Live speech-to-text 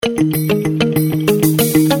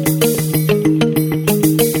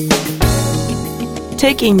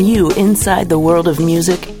Taking you inside the world of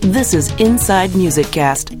music, this is Inside Music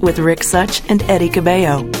Cast with Rick Such and Eddie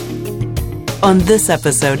Cabello. On this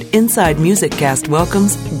episode, Inside Music Cast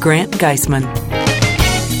welcomes Grant Geisman.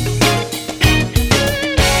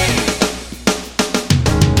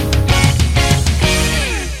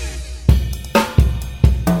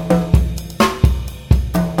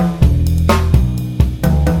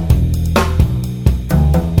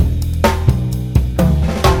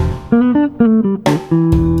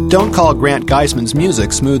 Don't call Grant Geisman's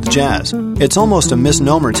music smooth jazz. It's almost a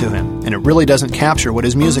misnomer to him, and it really doesn't capture what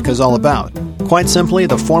his music is all about. Quite simply,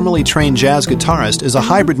 the formerly trained jazz guitarist is a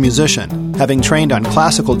hybrid musician, having trained on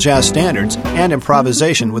classical jazz standards and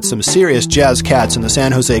improvisation with some serious jazz cats in the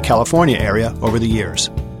San Jose, California area over the years.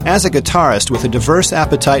 As a guitarist with a diverse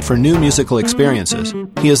appetite for new musical experiences,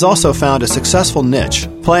 he has also found a successful niche,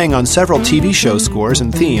 playing on several TV show scores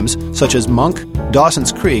and themes such as Monk,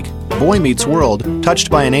 Dawson's Creek, Boy Meets World, Touched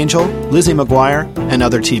by an Angel, Lizzie McGuire, and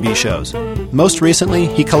other TV shows. Most recently,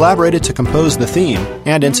 he collaborated to compose the theme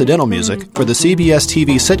and incidental music for the CBS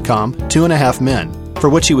TV sitcom 2.5 Men, for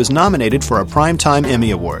which he was nominated for a Primetime Emmy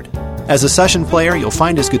Award. As a session player, you'll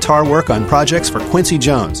find his guitar work on projects for Quincy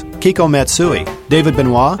Jones, Kiko Matsui, David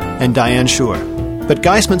Benoit, and Diane Shure. But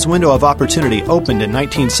Geisman's window of opportunity opened in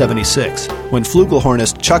 1976, when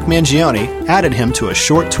flugelhornist Chuck Mangione added him to a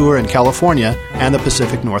short tour in California and the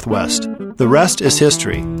Pacific Northwest. The rest is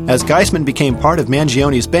history, as Geisman became part of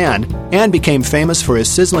Mangione's band and became famous for his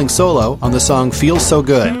sizzling solo on the song Feels So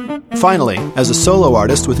Good. Finally, as a solo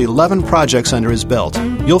artist with 11 projects under his belt,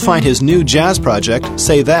 you'll find his new jazz project,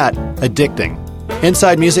 Say That, addicting.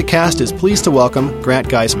 Inside Music Cast is pleased to welcome Grant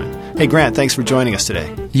Geisman. Hey, Grant, thanks for joining us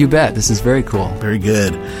today. You bet. This is very cool. Very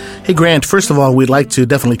good. Hey, Grant, first of all, we'd like to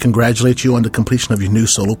definitely congratulate you on the completion of your new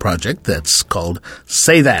solo project that's called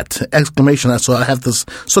Say That! Exclamation. So I have to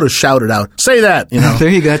sort of shout it out. Say that! You know. There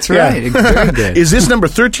you go. That's right. Yeah. Very good. Is this number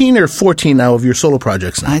 13 or 14 now of your solo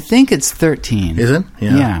projects now? I think it's 13. Is it?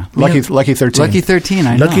 Yeah. Lucky 13. Lucky 13,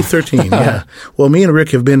 I know. Lucky 13, yeah. Well, me and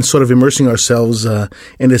Rick have been sort of immersing ourselves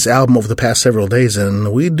in this album over the past several days,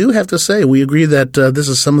 and we do have to say we agree that this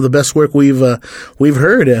is some of the best work we've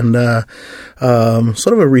heard, and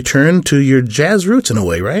sort of a return to your jazz roots in a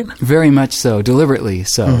way, right? Very much so, deliberately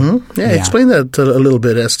so. Mm-hmm. Yeah, explain that a little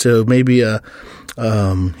bit as to maybe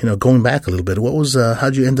going back a little bit. What was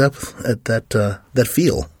how'd you end up at that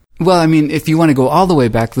feel? Well, I mean, if you want to go all the way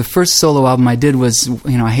back, the first solo album I did was,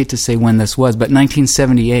 I hate to say when this was, but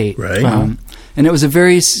 1978. Right. And it was a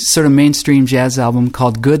very sort of mainstream jazz album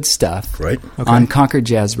called Good Stuff. Right. Okay. On Concord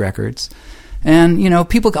Jazz Records. And,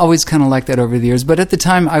 people always kind of liked that over the years. But at the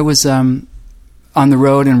time, I was on the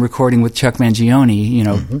road and recording with Chuck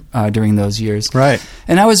Mangione, during those years. Right.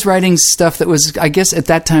 And I was writing stuff that was, I guess at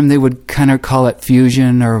that time they would kind of call it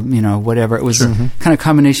fusion or, whatever. It was kind of a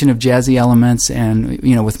combination of jazzy elements and,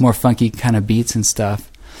 with more funky kind of beats and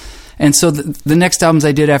stuff. And so the next albums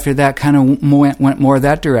I did after that kind of went more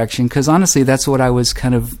that direction because honestly that's what I was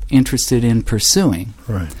kind of interested in pursuing.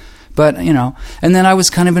 Right. But, and then I was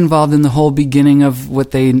kind of involved in the whole beginning of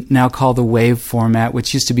what they now call the wave format,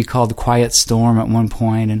 which used to be called the Quiet Storm at one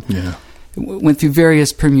point, and went through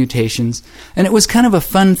various permutations. And it was kind of a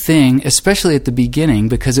fun thing, especially at the beginning,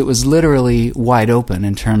 because it was literally wide open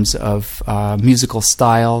in terms of musical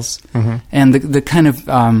styles and the kind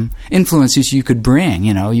of influences you could bring.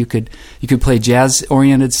 You could play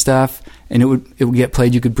jazz-oriented stuff, and it would get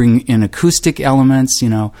played. You could bring in acoustic elements,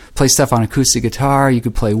 play stuff on acoustic guitar. You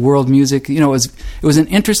could play world music. It was an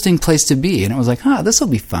interesting place to be, and it was like, this will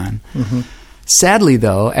be fun. Mm-hmm. Sadly,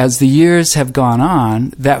 though, as the years have gone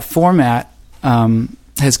on, that format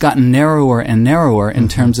has gotten narrower and narrower in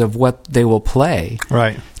terms of what they will play.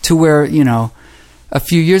 Right. To where, a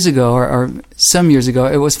few years ago or some years ago,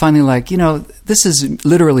 it was finally like, this is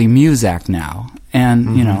literally Muzak now.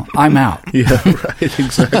 And, I'm out. Yeah, right,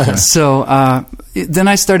 exactly. So then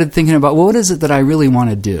I started thinking about, what is it that I really want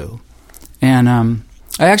to do? And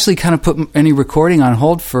I actually kind of put any recording on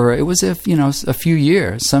hold for, it was a few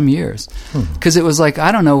years, some years. Because it was like,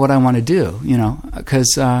 I don't know what I want to do,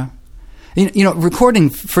 because, recording,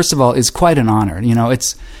 first of all, is quite an honor.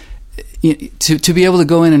 It's to be able to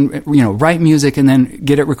go in and write music and then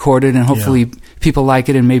get it recorded and hopefully people like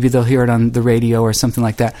it and maybe they'll hear it on the radio or something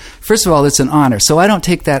like that. First of all, it's an honor, so I don't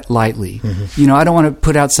take that lightly. Mm-hmm. I don't want to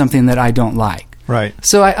put out something that I don't like. Right.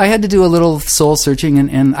 So I had to do a little soul searching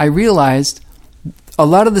and I realized a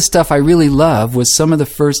lot of the stuff I really love was some of the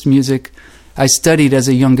first music I studied as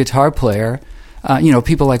a young guitar player.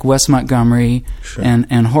 People like Wes Montgomery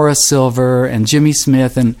and Horace Silver and Jimmy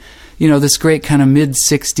Smith and this great kind of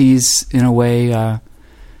mid-'60s, in a way,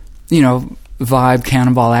 vibe,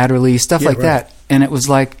 Cannonball Adderley, stuff like that. And it was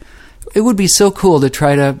like, it would be so cool to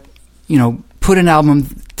try to, put an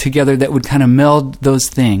album together that would kind of meld those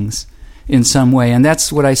things in some way. And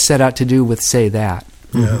that's what I set out to do with Say That.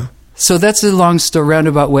 Yeah. So that's a long,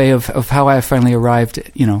 roundabout way of how I finally arrived,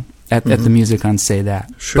 at the music on Say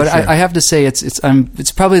That. Sure, but I have to say,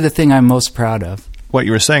 it's probably the thing I'm most proud of. What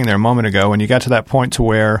you were saying there a moment ago, when you got to that point to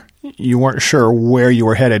where you weren't sure where you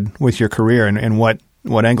were headed with your career and what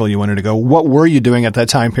angle you wanted to go, what were you doing at that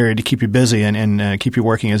time period to keep you busy and keep you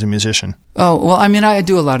working as a musician? Oh, well, I mean, I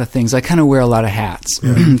do a lot of things. I kind of wear a lot of hats,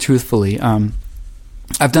 truthfully.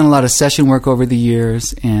 I've done a lot of session work over the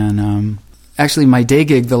years, and actually my day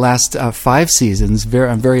gig the last 5 seasons,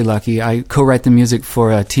 I'm very lucky. I co-write the music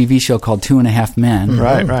for a TV show called 2.5 Men.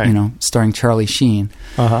 Right. Starring Charlie Sheen.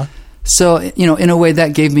 Uh-huh. So, in a way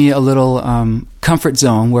that gave me a little comfort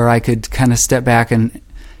zone where I could kind of step back and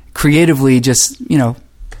creatively just,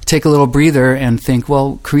 take a little breather and think,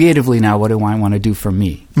 well, creatively now, what do I want to do for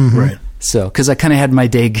me? Mm-hmm. Right. So, because I kind of had my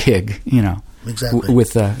day gig, Exactly.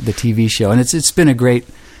 with the TV show. And it's been a great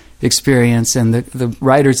experience, and the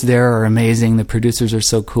writers there are amazing. The producers are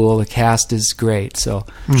so cool. The cast is great. So,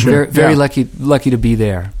 very lucky to be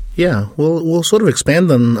there. Yeah, we'll sort of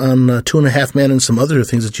expand on 2.5 Men and some other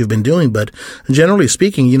things that you've been doing, but generally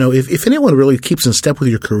speaking, if anyone really keeps in step with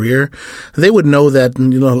your career, they would know that,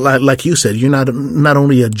 like you said, you're not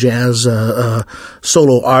only a jazz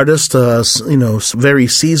solo artist, very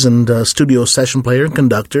seasoned studio session player and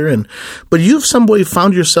conductor, but you've some way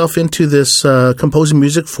found yourself into this composing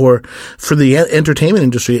music for the entertainment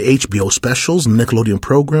industry, HBO specials, Nickelodeon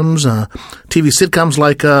programs, TV sitcoms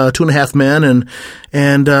like 2.5 Men,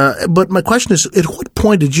 but my question is, at what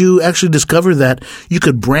point did you actually discover that you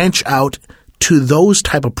could branch out to those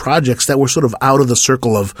type of projects that were sort of out of the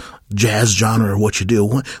circle of jazz genre or what you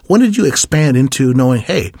do? When did you expand into knowing,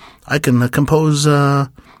 hey, I can compose or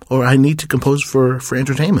I need to compose for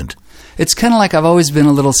entertainment? It's kind of like I've always been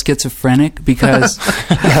a little schizophrenic because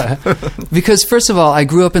first of all, I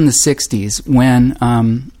grew up in the 60s when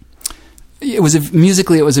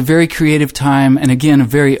musically it was a very creative time, and again, a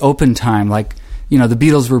very open time. Like, the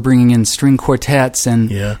Beatles were bringing in string quartets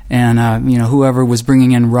and whoever was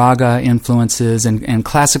bringing in raga influences and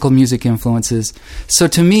classical music influences. So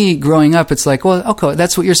to me, growing up, it's like, well, okay,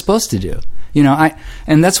 that's what you're supposed to do.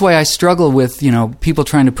 And that's why I struggle with, people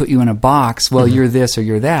trying to put you in a box. Well, you're this or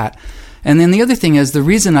you're that. And then the other thing is, the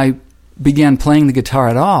reason I began playing the guitar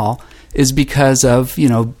at all is because of,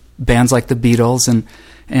 bands like the Beatles, and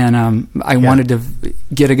I wanted to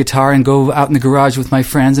get a guitar and go out in the garage with my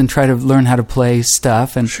friends and try to learn how to play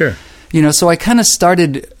stuff. And, so I kind of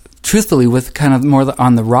started, truthfully, with kind of more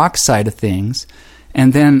on the rock side of things.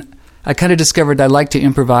 And then I kind of discovered I liked to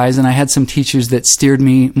improvise, and I had some teachers that steered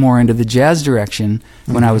me more into the jazz direction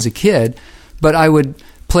when I was a kid. But I would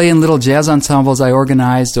play in little jazz ensembles I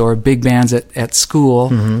organized, or big bands at school.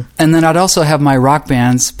 And then I'd also have my rock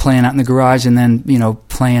bands playing out in the garage, and then,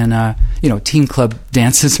 playing, teen club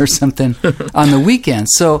dances or something on the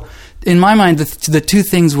weekends. So in my mind, the two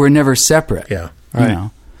things were never separate. Yeah. Right.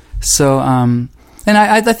 So, and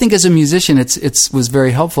I think as a musician, it was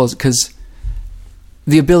very helpful because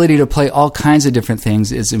the ability to play all kinds of different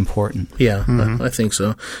things is important. Yeah, I think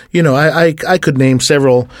so. I could name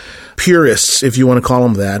several purists, if you want to call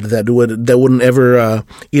them that wouldn't ever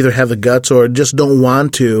either have the guts or just don't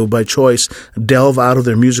want to, by choice, delve out of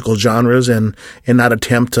their musical genres and not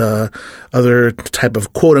attempt other type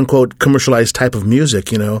of quote-unquote commercialized type of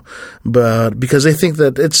music, but because they think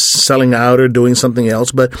that it's selling out or doing something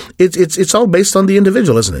else. But it's all based on the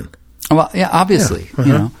individual, isn't it? Well, yeah, obviously,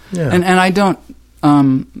 Yeah. And I don't...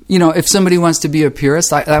 if somebody wants to be a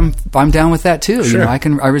purist, I'm down with that too. Sure.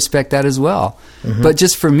 I respect that as well. But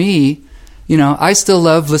just for me, I still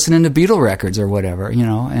love listening to Beatle records or whatever,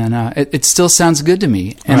 and it still sounds good to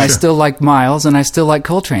me. And I still like Miles, and I still like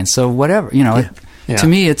Coltrane. So whatever, to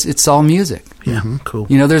me, it's all music. Yeah, cool.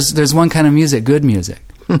 There's one kind of music, good music.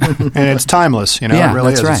 And it's timeless, Yeah, it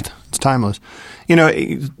really that's is. right. It's timeless.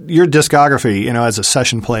 Your discography, as a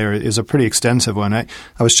session player, is a pretty extensive one. I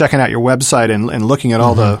was checking out your website and looking at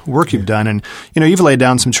all the work you've done, and you've laid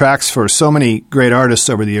down some tracks for so many great artists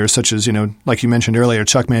over the years, such as like you mentioned earlier,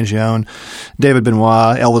 Chuck Mangione, David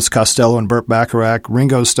Benoit, Elvis Costello, and Burt Bacharach,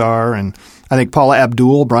 Ringo Starr, and I think Paula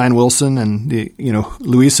Abdul, Brian Wilson, and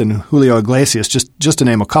Luis and Julio Iglesias, just to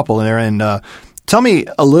name a couple there. And tell me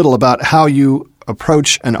a little about how you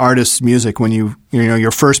approach an artist's music when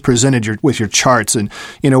you're first presented with your charts, and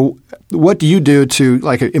what do you do to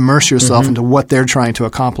immerse yourself into what they're trying to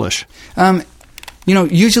accomplish?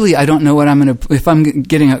 Usually I don't know what I'm going to, if I'm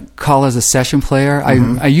getting a call as a session player,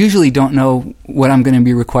 I usually don't know what I'm going to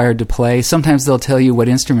be required to play. Sometimes they'll tell you what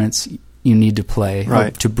instruments you need to play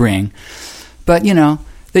or to bring. But,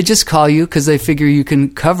 they just call you because they figure you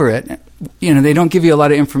can cover it. They don't give you a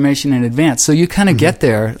lot of information in advance. So you kind of get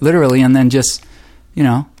there, literally, and then just,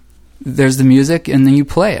 there's the music, and then you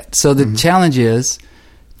play it. So the challenge is,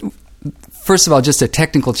 first of all, just a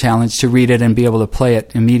technical challenge to read it and be able to play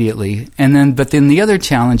it immediately. But then the other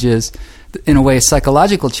challenge is, in a way, a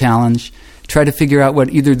psychological challenge. Try to figure out what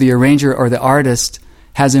either the arranger or the artist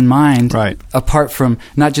has in mind, apart from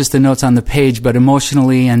not just the notes on the page, but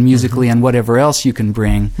emotionally and musically and whatever else you can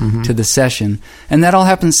bring to the session. And that all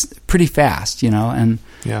happens pretty fast, and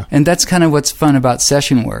that's kind of what's fun about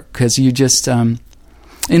session work, because you just, in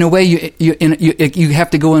a way, you have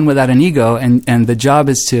to go in without an ego, and the job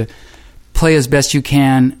is to play as best you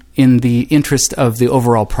can in the interest of the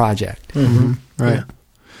overall project. Right.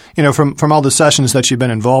 From all the sessions that you've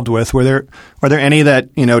been involved with, were there any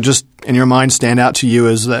that, just in your mind stand out to you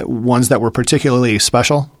as ones that were particularly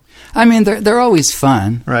special? I mean, they're always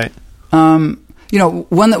fun. Right. One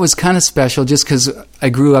that was kind of special just because I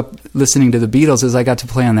grew up listening to the Beatles is I got to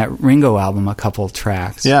play on that Ringo album a couple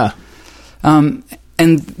tracks. Yeah.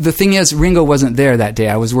 And the thing is, Ringo wasn't there that day.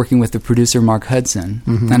 I was working with the producer, Mark Hudson,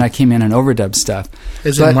 and I came in and overdubbed stuff.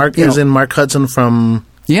 Is in Mark Hudson from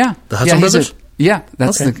the Hudson Brothers?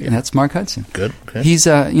 That's Mark Hudson. Good. Okay. He's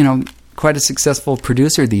quite a successful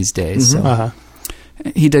producer these days. So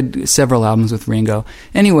he did several albums with Ringo.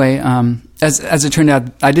 Anyway, as it turned out,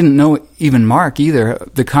 I didn't know even Mark either.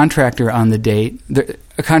 The contractor on the date.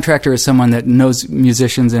 A contractor is someone that knows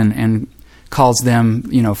musicians and calls them,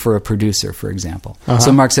 for a producer, for example.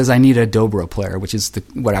 So Mark says, I need a dobro player, which is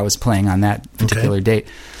what I was playing on that particular date.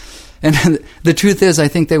 And the truth is, I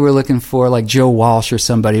think they were looking for like Joe Walsh or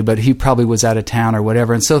somebody, but he probably was out of town or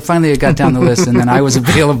whatever. And so finally it got down the list, and then I was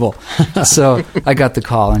available. So I got the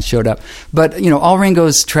call and showed up. But, all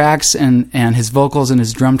Ringo's tracks and his vocals and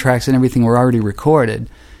his drum tracks and everything were already recorded.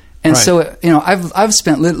 And so, I've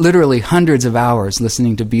spent literally hundreds of hours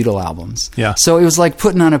listening to Beatle albums. Yeah. So it was like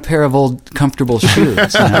putting on a pair of old comfortable shoes.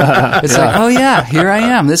 It's like, oh yeah, here I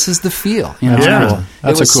am. This is the feel. Yeah.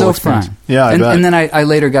 It was so fun. Yeah, and then I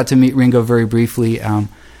later got to meet Ringo very briefly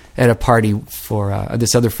at a party for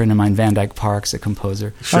this other friend of mine, Van Dyke Parks, a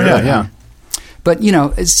composer. Sure. Yeah. But,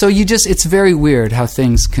 so it's very weird how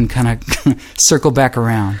things can kind of circle back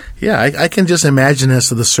around. Yeah, I can just imagine as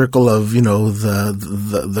to the circle of,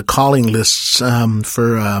 the calling lists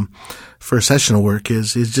for session work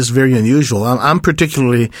is just very unusual. I'm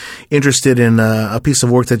particularly interested in a piece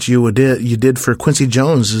of work that you did for Quincy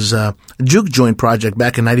Jones's Juke Joint project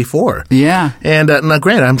back in '94. Yeah. And now,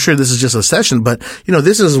 granted, I'm sure this is just a session, but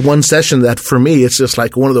this is one session that for me it's just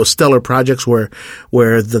like one of those stellar projects where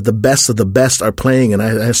the best of the best are playing, and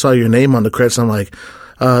I saw your name on the credits. I'm like,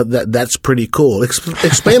 that's pretty cool.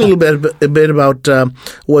 Explain a bit about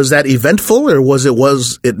was that eventful or was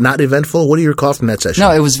it not eventful? What do you recall from that session?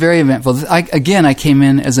 No, it was very eventful. I came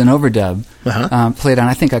in as an overdub, played on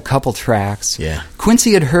I think a couple tracks. Yeah.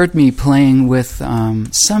 Quincy had heard me playing with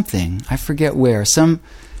something, I forget where, some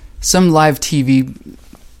live TV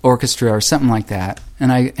orchestra or something like that,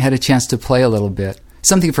 and I had a chance to play a little bit.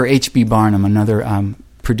 Something for H.B. Barnum, another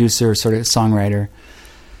producer, sort of songwriter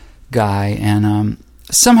guy, and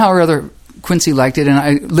somehow or other, Quincy liked it, and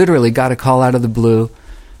I literally got a call out of the blue.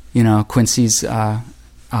 Quincy's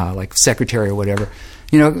like secretary or whatever.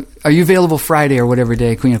 Are you available Friday or whatever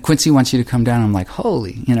day? Quincy wants you to come down. I'm like,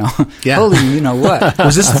 holy, holy, what?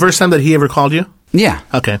 Was this the first time that he ever called you? Yeah.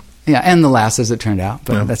 Okay. Yeah, and the last, as it turned out,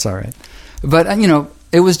 but that's all right. But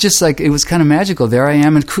it was just like, it was kind of magical. There I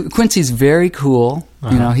am, and Quincy's very cool.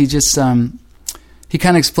 He just he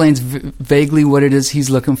kind of explains vaguely what it is he's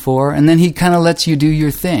looking for, and then he kind of lets you do your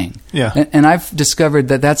thing. Yeah. And I've discovered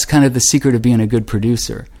that that's kind of the secret of being a good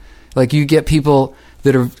producer. Like, you get people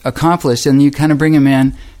that are accomplished, and you kind of bring them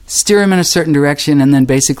in, steer them in a certain direction, and then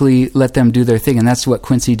basically let them do their thing. And that's what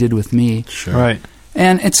Quincy did with me. Sure. Right.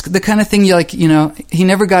 And it's the kind of thing he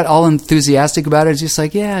never got all enthusiastic about it. It's just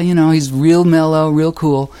like, he's real mellow, real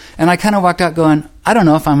cool. And I kind of walked out going, I don't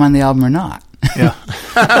know if I'm on the album or not. Yeah.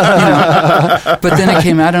 But then it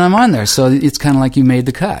came out and I'm on there, so it's kind of like you made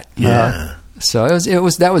the cut. Yeah. So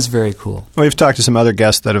that was very cool. We've talked to some other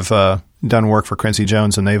guests that have done work for Quincy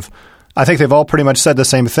Jones, and I think they've all pretty much said the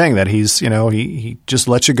same thing, that he's he just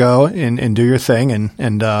lets you go and do your thing,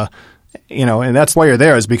 and that's why you're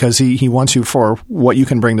there, is because he wants you for what you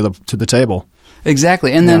can bring to the table.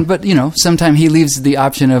 Exactly. And then, but, sometime he leaves the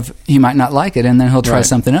option of he might not like it, and then he'll try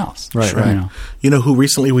something else. Right. You know who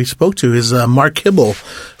recently we spoke to is Mark Hibble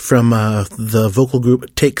from the vocal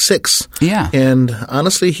group Take Six. Yeah. And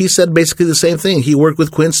honestly, he said basically the same thing. He worked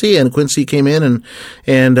with Quincy, and Quincy came in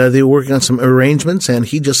and they were working on some arrangements, and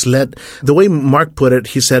he just the way Mark put it,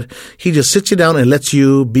 he said, he just sits you down and lets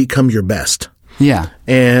you become your best. Yeah.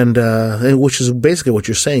 And which is basically what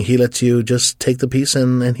you're saying. He lets you just take the piece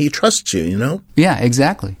and he trusts you, Yeah,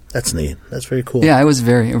 exactly. That's neat. That's very cool. Yeah, it was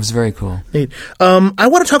very cool. Neat. I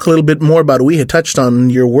want to talk a little bit more about, we had touched on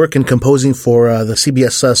your work in composing for the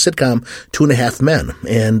CBS sitcom 2.5 Men,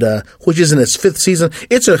 and which is in its 5th season.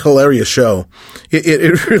 It's a hilarious show.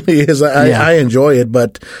 It really is. I enjoy it,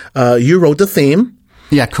 but you wrote the theme.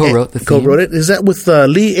 Yeah, co-wrote the theme. Co-wrote it. Is that with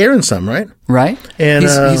Lee Aronson, right? Right. And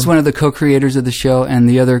he's one of the co-creators of the show, and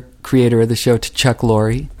the other creator of the show, Chuck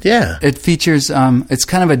Lorre. Yeah. It features, it's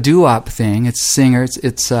kind of a doo-wop thing. It's singers.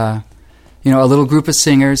 It's, a little group of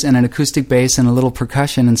singers and an acoustic bass and a little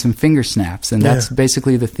percussion and some finger snaps, and that's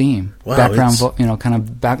basically the theme. Wow, background, kind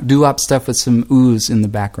of doo-wop stuff with some ooze in the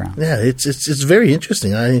background. Yeah, it's very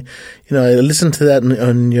interesting. I listened to that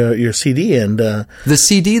on your CD, and the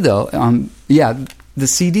CD though, the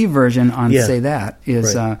CD version on Say That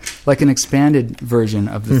is like an expanded version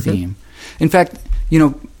of the theme. In fact,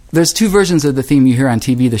 there's 2 versions of the theme you hear on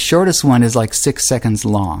TV. The shortest one is like 6 seconds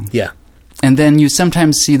long. Yeah. And then you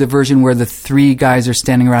sometimes see the version where the 3 guys are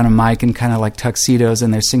standing around a mic in kind of like tuxedos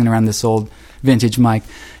and they're singing around this old vintage mic.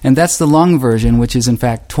 And that's the long version, which is in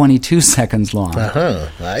fact 22 seconds long.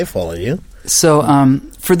 I follow you. So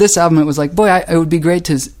for this album, it was like, boy, it would be great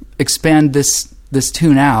to expand this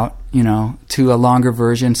tune out, to a longer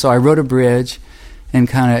version. So I wrote a bridge and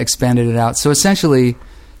kind of expanded it out. So essentially,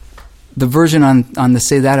 the version on the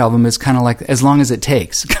Say That album is kind of like As Long As It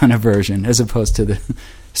Takes kind of version, as opposed to the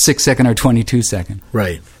 6 second or 22 second.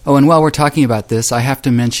 Right. Oh, and while we're talking about this, I have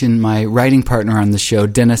to mention my writing partner on the show,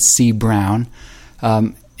 Dennis C. Brown.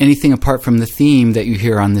 Anything apart from the theme that you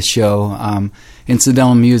hear on the show,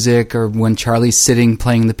 incidental music, or when Charlie's sitting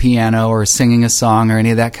playing the piano or singing a song or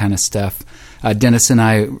any of that kind of stuff, Dennis and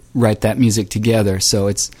I write that music together. So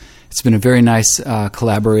it's been a very nice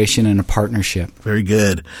collaboration and a partnership. Very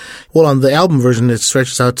good. Well, on the album version, it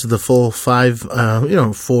stretches out to the full 4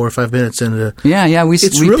 or 5 minutes, and we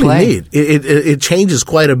it's really play. neat. It changes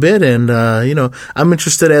quite a bit, and I'm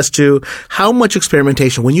interested as to how much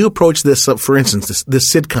experimentation when you approach this. For instance,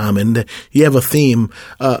 this sitcom, and you have a theme.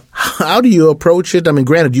 How do you approach it? I mean,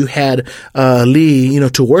 granted, you had Lee,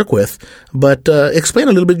 to work with, but explain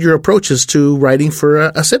a little bit your approaches to writing for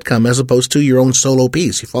a sitcom as opposed to your own solo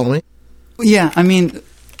piece. You follow me? Yeah, I mean,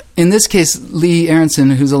 in this case, Lee Aronson,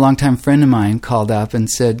 who's a longtime friend of mine, called up and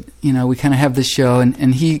said, we kind of have this show,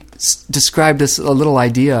 and he described this a little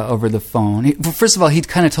idea over the phone. First of all, he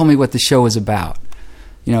kind of told me what the show was about.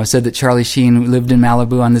 Said that Charlie Sheen lived in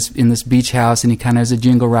Malibu in this beach house, and he kind of is a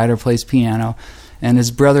jingle writer, plays piano, and his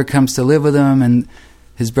brother comes to live with him, and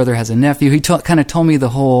his brother has a nephew. He kind of told me the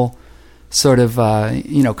whole sort of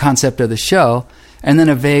concept of the show, and then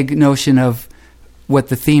a vague notion of what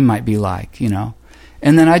the theme might be like,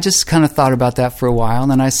 And then I just kind of thought about that for a while,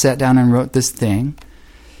 and then I sat down and wrote this thing.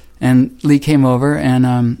 And Lee came over,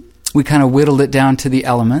 and we kind of whittled it down to the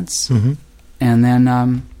elements. Mm-hmm. And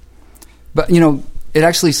then, it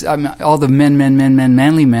actually, all the men,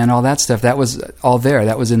 manly men, all that stuff, that was all there.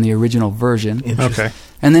 That was in the original version. Okay.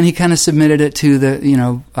 And then he kind of submitted it to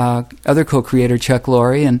the, other co-creator, Chuck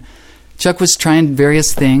Lorre, and Chuck was trying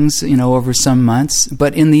various things, over some months,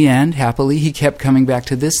 but in the end, happily, he kept coming back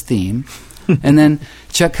to this theme. And then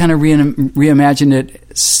Chuck kind of reimagined it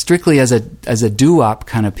strictly as a doo-wop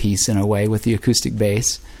kind of piece in a way with the acoustic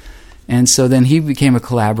bass. And so then he became a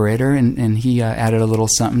collaborator, and he added a little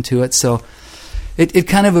something to it. So it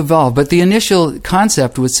kind of evolved. But the initial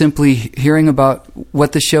concept was simply hearing about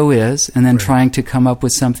what the show is and then trying to come up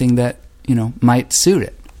with something that, might suit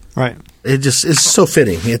it. Right. It's so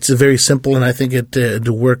fitting. It's very simple, and I think it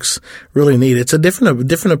works really neat. It's a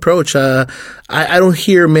different approach. I don't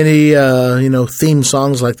hear many theme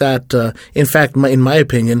songs like that. In fact, in my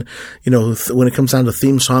opinion, when it comes down to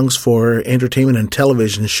theme songs for entertainment and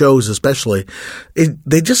television shows, especially,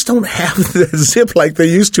 they just don't have the zip like they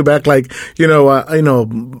used to back, back in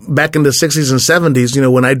the 60s and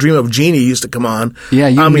 70s. When I Dream of Jeannie used to come on. Yeah,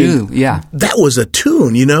 you knew. Yeah, that was a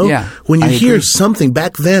tune. Yeah, when you hear something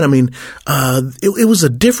back then, it was a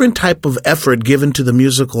different type of effort given to the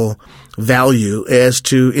musical value as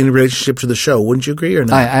to in relationship to the show. Wouldn't you agree or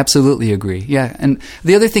not? I absolutely agree. Yeah, and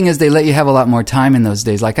the other thing is they let you have a lot more time in those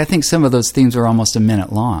days. Like I think some of those themes were almost a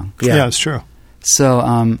minute long. Yeah, it's true.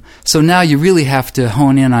 So so now you really have to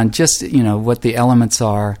hone in on just, what the elements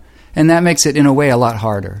are, and that makes it in a way a lot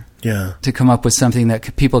harder. Yeah. To come up with something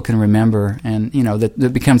that people can remember, and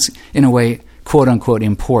that becomes in a way, quote unquote,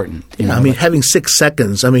 important. Having 6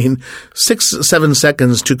 seconds. 6-7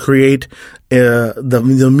 seconds to create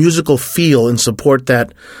the musical feel and support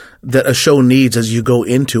that a show needs as you go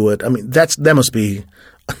into it. That must be.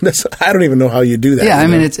 I don't even know how you do that. Yeah,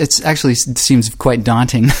 it's actually seems quite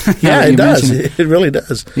daunting. Yeah, it does. It really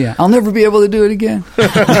does. Yeah, I'll never be able to do it again.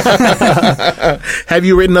 Have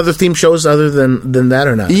you written other theme shows other than that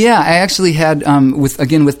or not? Yeah, I actually had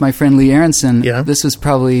with my friend Lee Aronson. Yeah. This was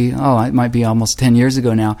probably it might be almost 10 years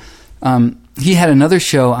ago now. He had another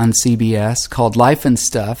show on CBS called Life and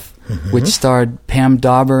Stuff, which starred Pam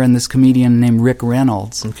Dauber and this comedian named Rick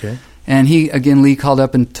Reynolds. Okay. And Lee called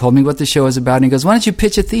up and told me what the show was about, and he goes, "Why don't you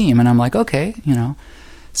pitch a theme?" And I'm like, "Okay,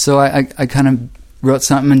 So I kind of wrote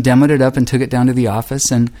something and demoed it up and took it down to the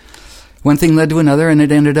office, and one thing led to another, and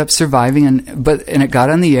it ended up surviving, and it got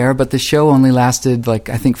on the air, but the show only lasted I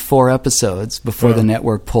think 4 episodes before the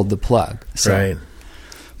network pulled the plug. So right.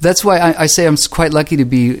 That's why I say I'm quite lucky to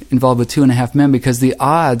be involved with 2.5 Men, because the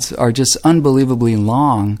odds are just unbelievably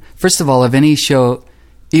long. First of all, of any show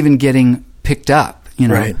even getting picked up.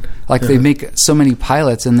 Right. They make so many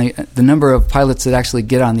pilots, and the number of pilots that actually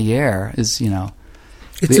get on the air is,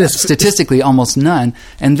 statistically almost none.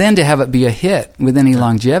 And then to have it be a hit with any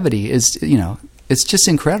longevity is, it's just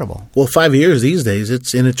incredible. Well, 5 years these days,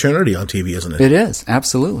 it's an eternity on TV, isn't it? It is,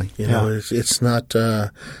 absolutely. It's not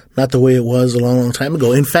the way it was a long, long time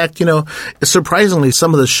ago. In fact, surprisingly,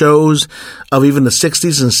 some of the shows of even the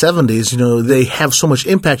 60s and 70s, they have so much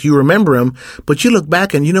impact. You remember them, but you look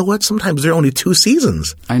back and you know what? Sometimes they're only 2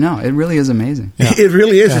 seasons. I know. It really is amazing. Yeah. It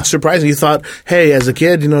really is. Yeah. It's surprising. You thought, hey, as a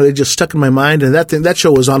kid, it just stuck in my mind, and that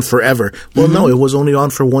show was on forever. Well, no, it was only on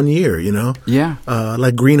for 1 year, Yeah.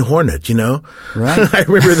 Like Green Hornet, Right. I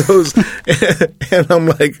remember those, and I'm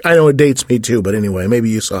like, I know it dates me too, but anyway, maybe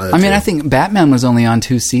you saw it. I think Batman was only on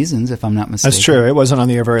 2 seasons, if I'm not mistaken. That's true. It wasn't on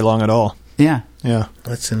the air very long at all. Yeah. Yeah.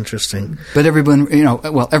 That's interesting. But everyone,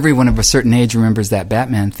 everyone of a certain age remembers that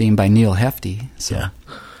Batman theme by Neil Hefti. So. Yeah.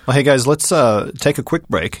 Well, hey, guys, let's take a quick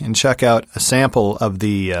break and check out a sample of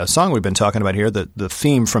the song we've been talking about here, the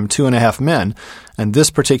theme from 2.5 Men. And this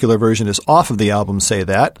particular version is off of the album Say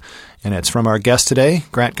That, and it's from our guest today,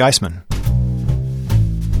 Grant Geisman.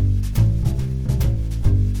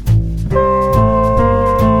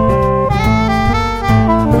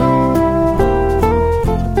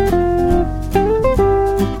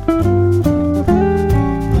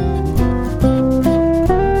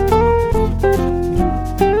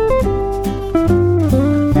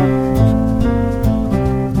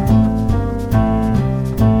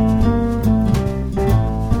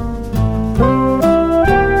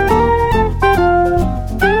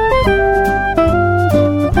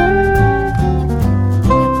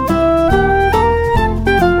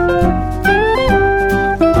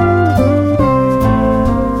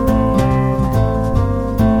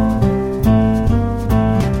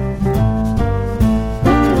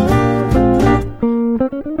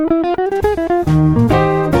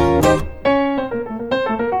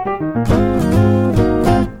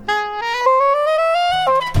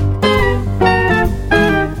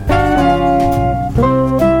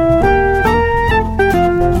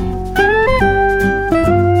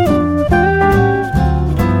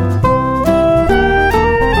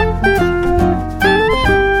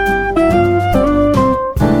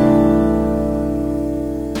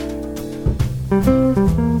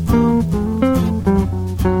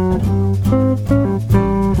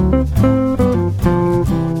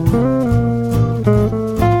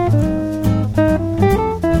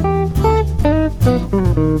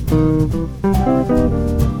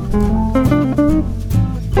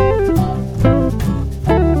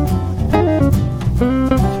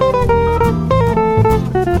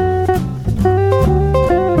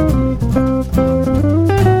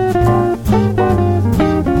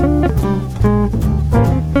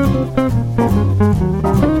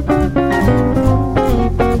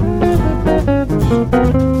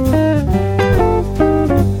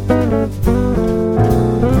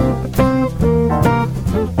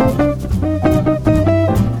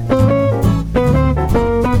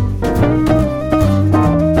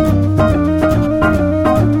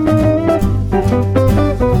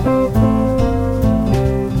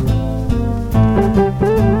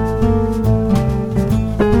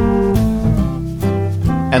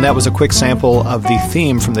 And that was a quick sample of the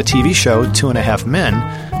theme from the TV show 2.5 Men,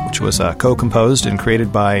 which was co-composed and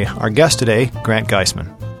created by our guest today, Grant Geisman.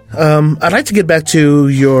 I'd like to get back to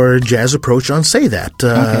your jazz approach on Say That.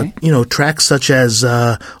 Okay. Tracks such as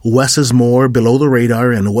Wes is More, Below the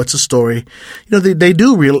Radar, and What's a Story. They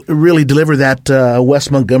do really deliver that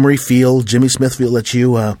Wes Montgomery feel, Jimmy Smith feel that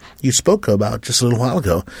you spoke about just a little while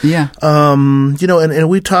ago. Yeah. And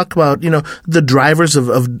we talk about, the drivers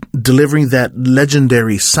of delivering that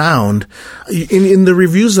legendary sound. In the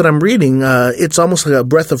reviews that I'm reading, it's almost like a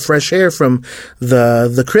breath of fresh air from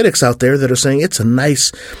the critics out there that are saying it's a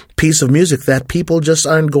nice piece of music that people just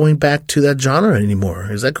aren't going back to that genre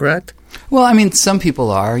anymore. Is that correct? Well, I mean, some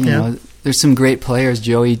people are. You know, there's some great players.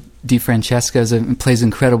 Joey DeFrancesca plays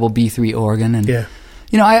incredible B3 organ, and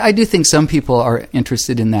I do think some people are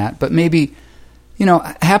interested in that. But maybe,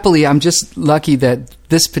 happily, I'm just lucky that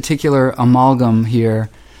this particular amalgam here.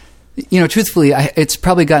 Truthfully, it's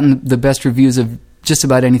probably gotten the best reviews of just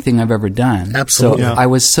about anything I've ever done. Absolutely. So I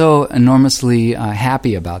was so enormously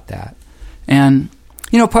happy about that. And,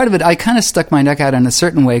 part of it, I kind of stuck my neck out in a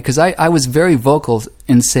certain way because I was very vocal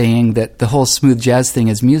in saying that the whole smooth jazz thing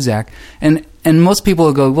is Muzak. And most people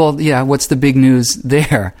will go, well, yeah, what's the big news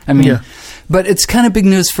there? I mean, but it's kind of big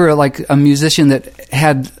news for like a musician that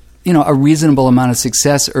had, a reasonable amount of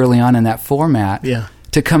success early on in that format. Yeah.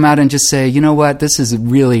 To come out and just say, you know what, this is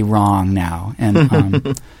really wrong now.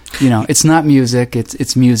 And, it's not music, it's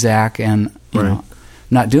Muzak, and,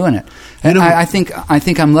 not doing it. And I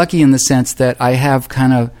think I'm lucky in the sense that I have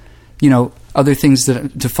kind of, other things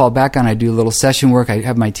to fall back on. I do a little session work. I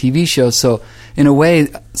have my TV show. So in a way,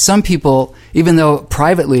 some people, even though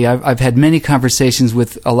privately I've had many conversations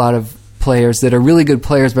with a lot of players that are really good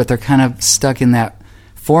players, but they're kind of stuck in that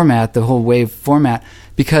format, the whole wave format,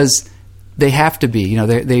 because they have to be.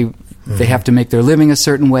 They have to make their living a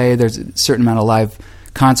certain way. There's a certain amount of live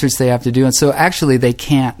concerts they have to do. And so actually they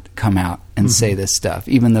can't come out and say this stuff,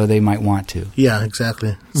 even though they might want to. Yeah,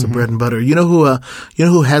 exactly. It's the bread and butter. You know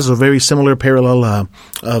who has a very similar parallel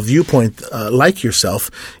viewpoint like yourself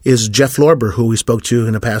is Jeff Lorber, who we spoke to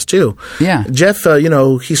in the past too. Yeah, Jeff.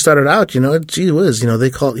 He started out. Gee whiz. They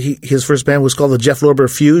called his first band was called the Jeff Lorber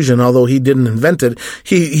Fusion. Although he didn't invent it,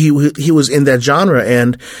 he was in that genre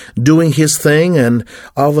and doing his thing. And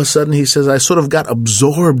all of a sudden, he says, I sort of got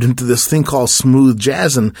absorbed into this thing called smooth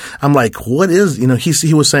jazz. And I'm like, what is?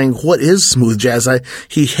 He was saying, what is smooth jazz?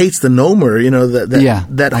 He hates the nomer,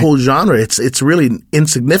 that whole genre. It's really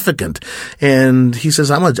insignificant. And he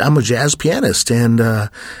says, I'm a jazz pianist,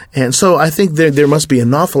 and so I think there must be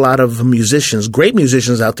an awful lot of musicians, great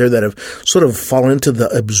musicians out there that have sort of fallen into the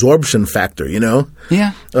absorption factor,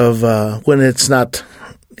 of when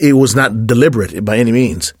it was not deliberate by any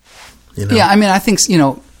means. Yeah, I mean, I think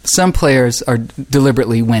some players are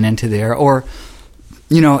deliberately went into there, or.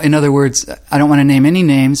 In other words, I don't want to name any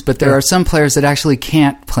names, but there are some players that actually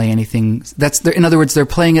can't play anything. In other words, they're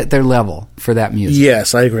playing at their level for that music.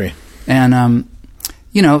 Yes, I agree. And,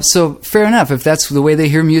 so fair enough. If that's the way they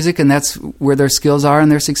hear music and that's where their skills are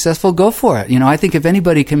and they're successful, go for it. I think if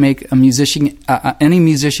anybody can make any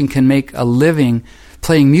musician can make a living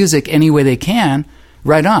playing music any way they can,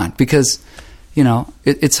 right on. Because,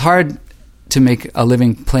 it's hard to make a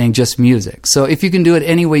living playing just music. So if you can do it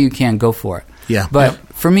any way you can, go for it. Yeah. But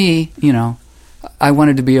for me, I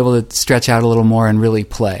wanted to be able to stretch out a little more and really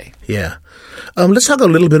play. Yeah. Let's talk a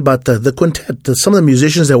little bit about the quintet, some of the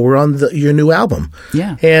musicians that were on your new album.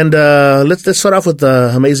 Yeah. And let's start off with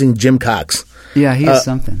the amazing Jim Cox. Yeah, he is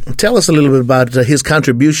something. Tell us a little bit about his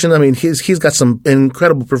contribution. I mean, he's got some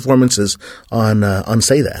incredible performances on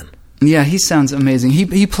Say That. Yeah, he sounds amazing.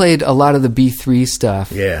 He played a lot of the B3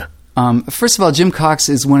 stuff. Yeah. First of all, Jim Cox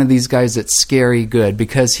is one of these guys that's scary good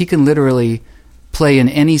because he can literally play in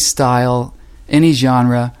any style, any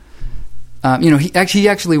genre. He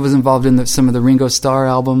actually was involved in some of the Ringo Starr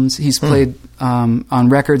albums. He's played on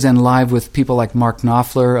records and live with people like Mark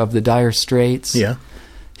Knopfler of the Dire Straits. Yeah.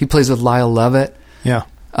 He plays with Lyle Lovett. Yeah.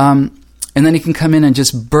 And then he can come in and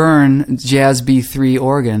just burn jazz B3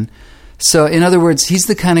 organ. So, in other words, he's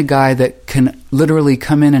the kind of guy that can literally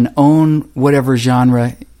come in and own whatever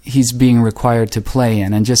genre he's being required to play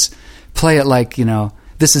in and just play it like,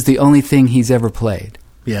 this is the only thing he's ever played.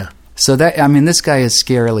 Yeah. So this guy is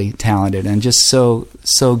scarily talented and just so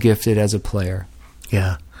gifted as a player.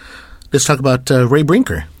 Yeah. Let's talk about Ray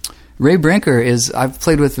Brinker. Ray Brinker I've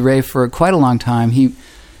played with Ray for quite a long time.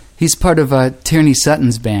 He's part of Tierney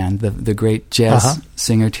Sutton's band, the great jazz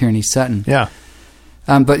singer Tierney Sutton. Yeah.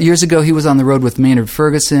 But years ago, he was on the road with Maynard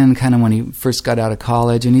Ferguson, kind of when he first got out of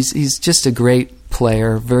college, and he's just a great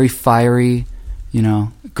player, very fiery,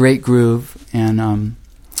 great groove. And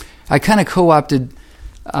I kind of co-opted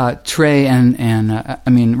Trey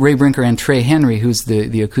Ray Brinker and Trey Henry, who's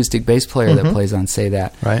the acoustic bass player that plays on Say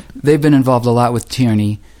That. Right. They've been involved a lot with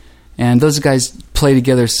Tierney, And those guys play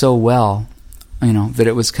together so well, that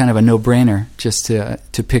it was kind of a no-brainer just to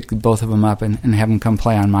pick both of them up and have them come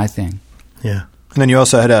play on my thing. Yeah. And then you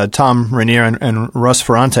also had Tom Rainier and Russ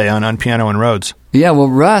Ferrante on piano and Rhodes. Yeah, well,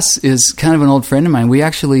 Russ is kind of an old friend of mine. We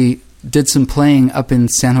actually did some playing up in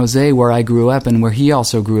San Jose where I grew up and where he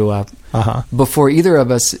also grew up. Uh-huh. Before either of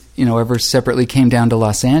us, ever separately came down to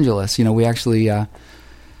Los Angeles. We actually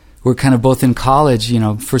were kind of both in college,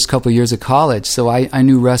 first couple of years of college. So I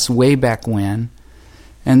knew Russ way back when.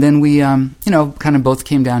 And then we, kind of both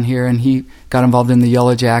came down here, and he got involved in the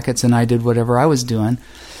Yellow Jackets, and I did whatever I was doing.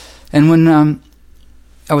 And when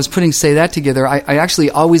I was putting Say That together, I actually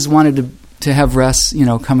always wanted to have Russ,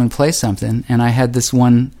 come and play something. And I had this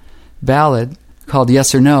one ballad called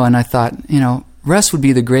Yes or No, and I thought, Russ would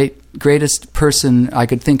be the greatest person I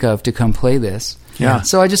could think of to come play this. Yeah.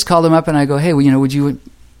 So I just called him up, and I go, hey, would you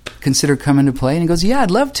consider coming to play? And he goes, yeah,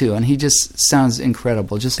 I'd love to. And he just sounds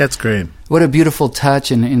incredible. That's great. What a beautiful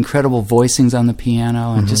touch and incredible voicings on the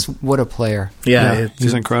piano, and just what a player. Yeah,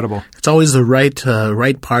 he's incredible. It's always the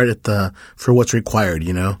right part for what's required,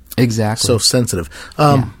 Exactly. So sensitive.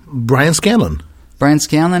 Brian Scanlon. Brian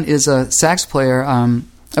Scanlon is a sax player.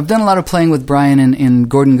 I've done a lot of playing with Brian in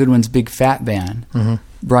Gordon Goodwin's Big Fat Band. Mm-hmm.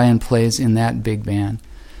 Brian plays in that big band.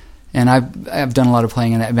 And I've done a lot of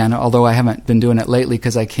playing in that band, although I haven't been doing it lately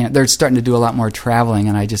because I can't. They're starting to do a lot more traveling,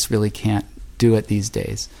 and I just really can't do it these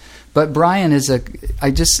days. But Brian is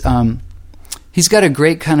he's got a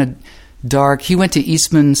great kind of dark. He went to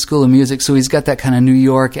Eastman School of Music, so he's got that kind of New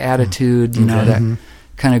York attitude, that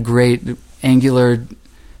kind of great angular,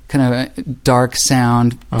 kind of dark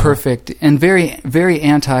sound, perfect, and very, very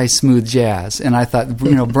anti-smooth jazz. And I thought,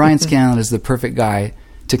 Brian Scanlon is the perfect guy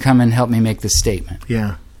to come and help me make this statement.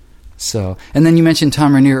 Yeah. So, and then you mentioned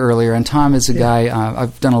Tom Rainier earlier, and Tom is a guy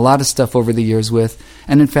I've done a lot of stuff over the years with,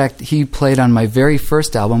 and in fact, he played on my very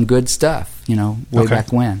first album, Good Stuff, way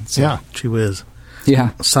back when. So, yeah, gee whiz.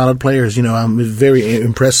 Yeah. Solid players. I'm very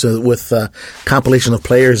impressed with compilation of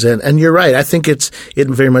players, and you're right. I think it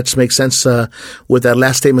very much makes sense with that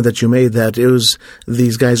last statement that you made, that it was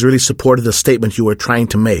these guys really supported the statement you were trying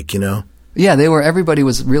to make. Yeah, everybody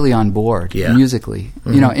was really on board musically,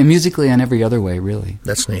 and musically and every other way, really.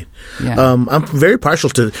 That's neat. Yeah. I'm very partial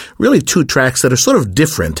to really two tracks that are sort of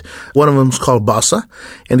different. One of them is called Bossa,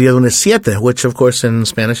 and the other one is Siete, which, of course, in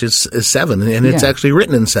Spanish is seven, and it's actually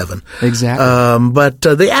written in seven. Exactly. But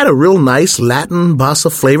they add a real nice Latin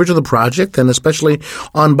Bossa flavor to the project, and especially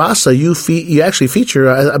on Bossa, you actually feature,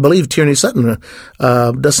 I believe, Tierney Sutton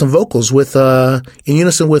does some vocals in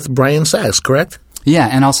unison with Brian sax, correct? Yeah,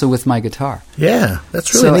 and also with my guitar. Yeah,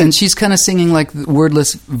 that's really neat. And she's kind of singing like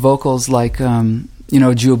wordless vocals like,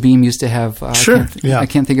 Jewel Beam used to have. Sure. I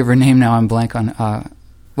can't think of her name now. I'm blank on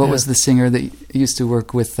what was the singer that used to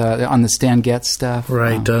work with on the Stan Getz stuff?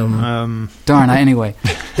 Right. Darn, anyway,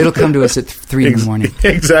 it'll come to us at 3 in the morning.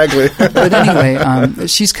 Exactly. But anyway,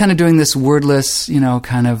 she's kind of doing this wordless,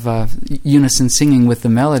 kind of unison singing with the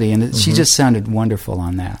melody, and she just sounded wonderful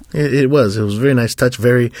on that. It was a very nice touch.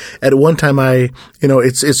 At one time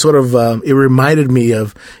it's sort of, it reminded me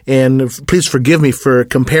of, and please forgive me for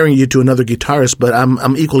comparing you to another guitarist, but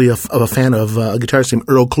I'm equally of a fan of a guitarist named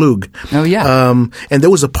Earl Klug. Oh, yeah. And there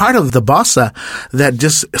was a part of the bossa that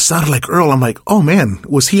just sounded like Earl. I'm like, oh man,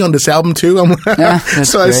 was he on this album too?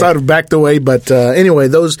 So I sort of backed away. But anyway,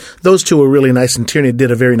 those two were really nice, and Tierney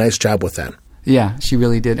did a very nice job with that. Yeah, she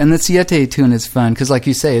really did. And the Siete tune is fun because, like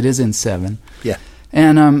you say, it is in 7. Yeah.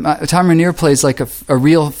 And Tom Rainier plays like a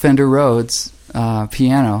real Fender Rhodes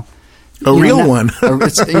piano. A real one.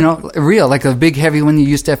 A real, like a big heavy one you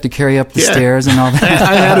used to have to carry up the stairs and all that.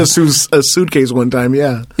 I had a suitcase one time,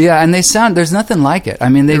 yeah. Yeah, and there's nothing like it. I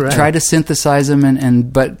mean, they try to synthesize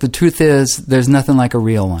them, but the truth is, there's nothing like a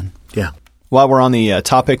real one. Yeah. While we're on the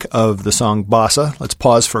topic of the song Bossa, let's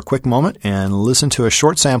pause for a quick moment and listen to a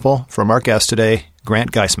short sample from our guest today,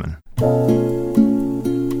 Grant Geisman.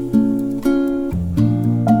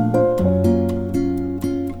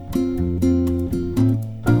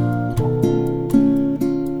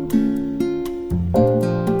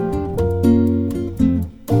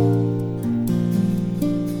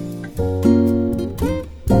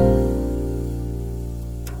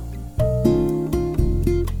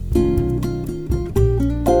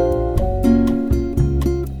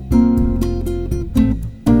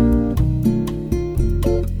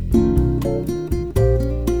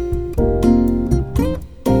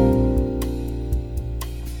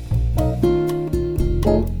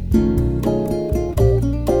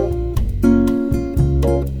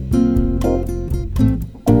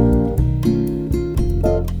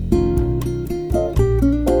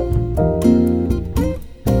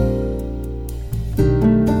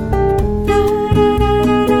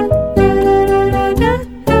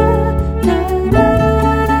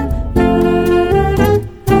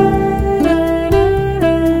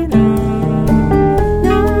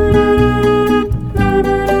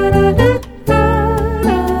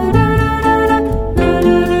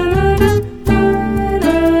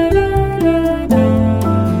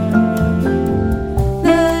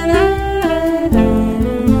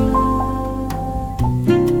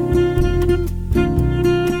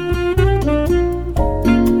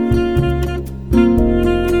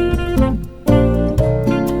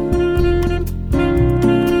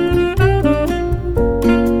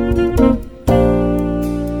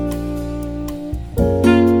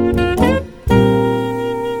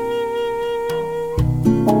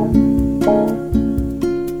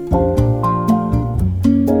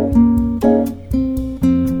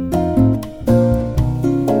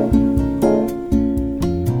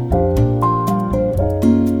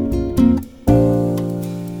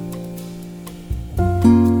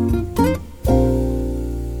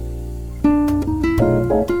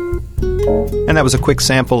 And that was a quick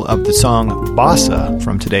sample of the song Bossa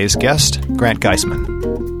from today's guest, Grant Geisman.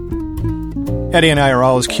 Eddie and I are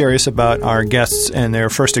always curious about our guests and their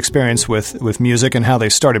first experience with music and how they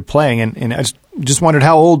started playing. And I just wondered,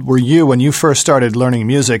 how old were you when you first started learning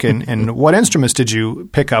music, and what instruments did you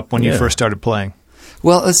pick up when you first started playing?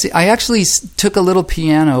 Well, let's see. I actually took a little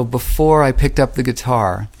piano before I picked up the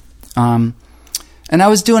guitar. And I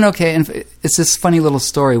was doing okay, and it's this funny little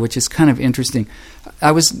story, which is kind of interesting.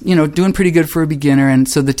 I was, doing pretty good for a beginner, and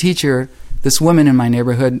so the teacher, this woman in my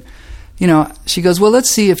neighborhood, she goes, well, let's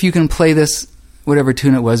see if you can play this, whatever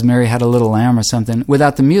tune it was, Mary Had a Little Lamb or something,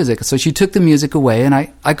 without the music. So she took the music away, and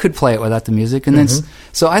I could play it without the music. And then,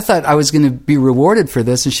 so I thought I was going to be rewarded for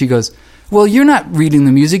this, and she goes, well, you're not reading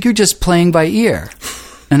the music, you're just playing by ear.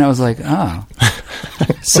 And I was like, oh.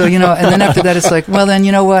 So, and then after that, it's like, well, then,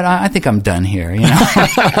 you know what? I think I'm done here,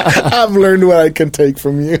 I've learned what I can take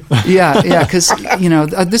from you. Yeah, because,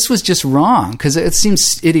 this was just wrong, because it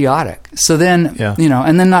seems idiotic. So then,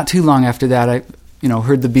 and then not too long after that, I,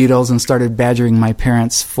 heard the Beatles and started badgering my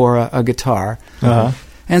parents for a guitar. Uh-huh.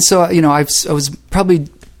 And so, I was probably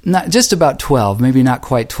not just about 12, maybe not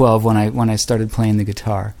quite 12 when I started playing the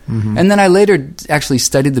guitar. Mm-hmm. And then I later actually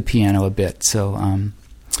studied the piano a bit, so...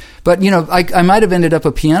 But, I might have ended up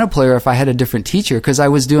a piano player if I had a different teacher, because I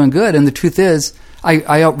was doing good. And the truth is,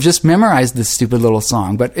 I just memorized this stupid little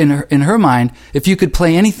song. But in her mind, if you could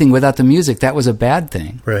play anything without the music, that was a bad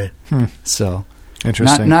thing. Right. So,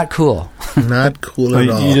 interesting. Not cool. Not cool at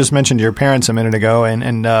all. You just mentioned your parents a minute ago,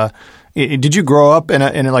 and did you grow up in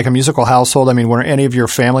a musical household? I mean, were any of your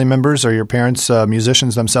family members or your parents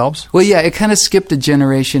musicians themselves? Well, yeah, it kind of skipped a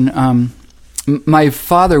generation. My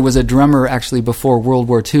father was a drummer actually before World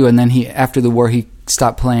War II, and then after the war he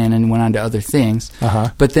stopped playing and went on to other things.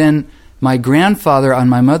 Uh-huh. But then my grandfather on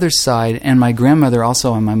my mother's side and my grandmother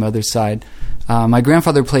also on my mother's side, my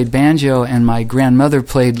grandfather played banjo and my grandmother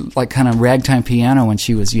played like kind of ragtime piano when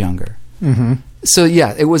she was younger. Mm-hmm. So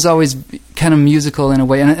yeah, it was always kind of musical in a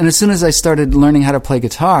way. And as soon as I started learning how to play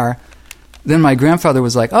guitar, then my grandfather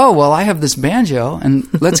was like, oh, well, I have this banjo, and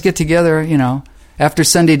let's get together, after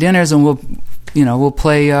Sunday dinners, and we'll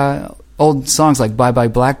play old songs like Bye Bye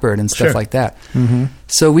Blackbird and stuff like that. Mm-hmm.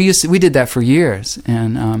 So we did that for years.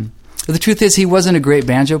 And the truth is, he wasn't a great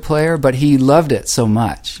banjo player, but he loved it so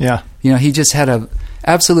much. Yeah. He just had a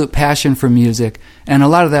absolute passion for music, and a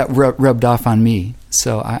lot of that rubbed off on me.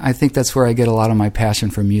 So I think that's where I get a lot of my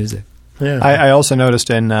passion for music. Yeah. I also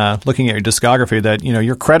noticed in looking at your discography that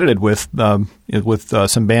you're credited with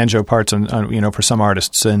some banjo parts on for some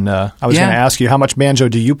artists, and I was going to ask you, how much banjo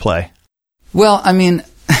do you play? Well, I mean,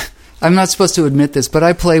 I'm not supposed to admit this, but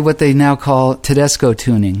I play what they now call Tedesco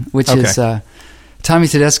tuning, which is Tommy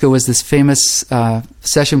Tedesco was this famous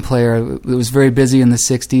session player that was very busy in the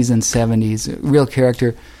 60s and 70s, a real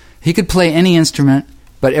character. He could play any instrument,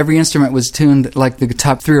 but every instrument was tuned like the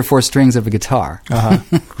top 3 or 4 strings of a guitar.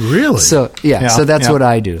 Uh-huh. Really? So that's what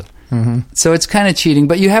I do. Mm-hmm. So it's kind of cheating,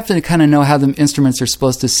 but you have to kind of know how the instruments are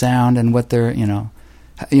supposed to sound and what they're,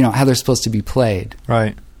 how they're supposed to be played.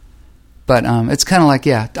 Right. But it's kind of like,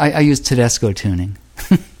 I use Tedesco tuning.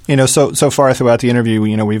 So far throughout the interview,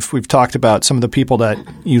 we've talked about some of the people that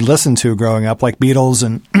you listened to growing up, like Beatles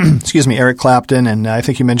and Eric Clapton, and I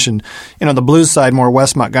think you mentioned the blues side more,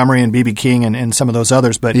 Wes Montgomery and B.B. King and some of those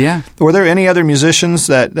others. But were there any other musicians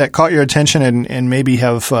that caught your attention and maybe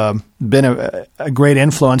have been a great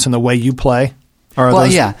influence in the way you play?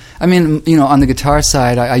 Yeah. I mean, on the guitar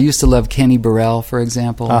side, I used to love Kenny Burrell, for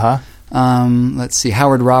example. Uh-huh. Let's see,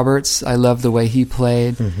 Howard Roberts, I loved the way he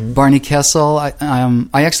played. Mm-hmm. Barney Kessel, I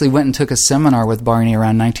actually went and took a seminar with Barney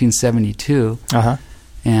around 1972. Uh-huh.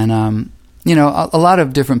 And, a lot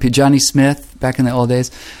of different people. Johnny Smith, back in the old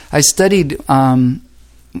days. I studied, when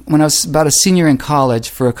I was about a senior in college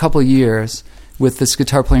for a couple years with this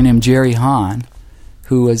guitar player named Jerry Hahn,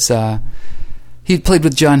 who was, he played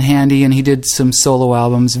with John Handy and he did some solo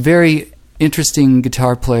albums. Very interesting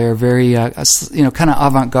guitar player, very kind of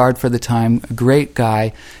avant-garde for the time, a great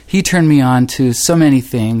guy. He turned me on to so many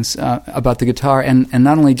things about the guitar, and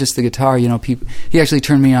not only just the guitar. He actually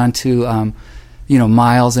turned me on to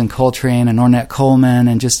Miles and Coltrane and Ornette Coleman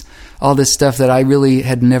and just all this stuff that I really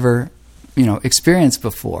had never experienced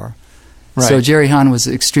before. Right. So Jerry Hahn was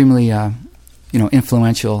extremely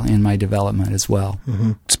influential in my development as well.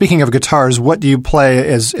 Mm-hmm. Speaking of guitars, what do you play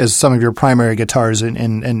as some of your primary guitars,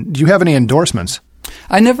 and do you have any endorsements?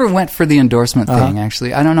 I never went for the endorsement thing,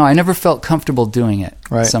 actually. I don't know. I never felt comfortable doing it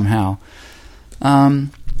somehow. I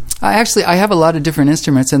have a lot of different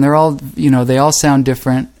instruments, and they're all, they all sound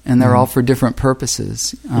different, and they're all for different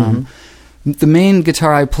purposes. The main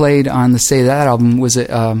guitar I played on the Say That album was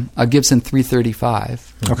a Gibson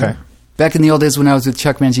 335. Okay. back in the old days when I was with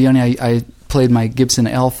Chuck Mangione, I played my Gibson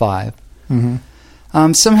L5.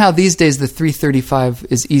 Mm-hmm. Somehow these days the 335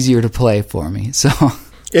 is easier to play for me. So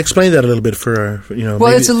explain that a little bit for Well,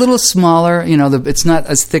 maybe. It's a little smaller. It's not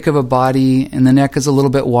as thick of a body, and the neck is a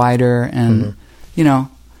little bit wider, and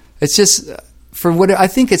it's just. For what I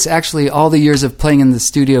think it's actually all the years of playing in the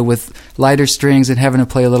studio with lighter strings and having to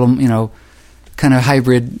play a little, kind of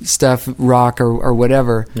hybrid stuff, rock or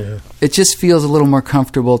whatever. Yeah. It just feels a little more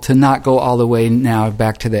comfortable to not go all the way now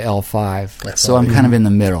back to the L5. So I'm kind of in the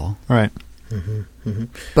middle. Right. Mm-hmm. Mm-hmm.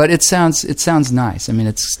 But it sounds nice. I mean,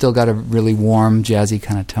 it's still got a really warm, jazzy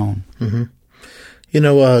kind of tone.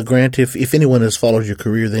 Mm-hmm. Grant, if anyone has followed your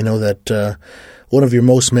career, they know that one of your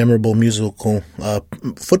most memorable musical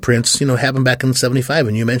footprints, happened back in '75,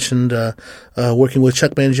 and you mentioned working with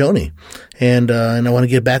Chuck Mangione, and I want to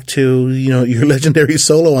get back to your legendary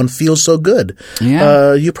solo on "Feels So Good."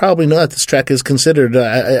 Yeah. You probably know that this track is considered.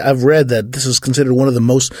 I've read that this is considered one of the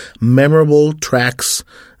most memorable tracks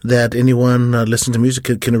that anyone listening to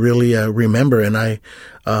music can really remember, and I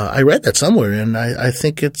read that somewhere, and I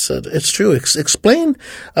think it's true. Explain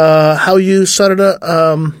how you started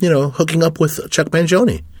hooking up with Chuck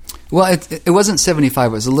Mangione. Well, it wasn't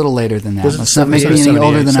 75. It was a little later than that. It's not making me any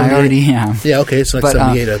older than I already am. Yeah, okay, so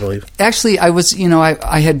 78, I believe. Actually, I was,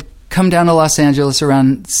 I had come down to Los Angeles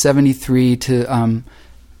around 73 to,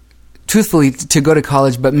 truthfully, to go to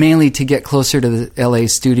college, but mainly to get closer to the L.A.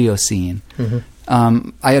 studio scene. Mm-hmm.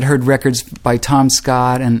 I had heard records by Tom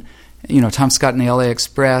Scott and Tom Scott and the LA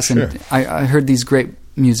Express, and sure. I heard these great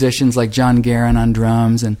musicians like John Guerin on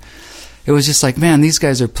drums, and it was just like, man, these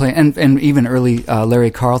guys are playing, and even early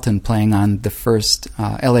Larry Carlton playing on the first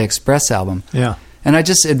LA Express album. Yeah, and I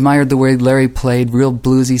just admired the way Larry played, real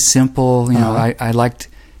bluesy, simple. I liked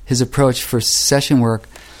his approach for session work.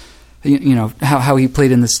 How he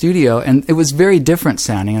played in the studio, and it was very different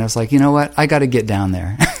sounding. And I was like, you know what, I got to get down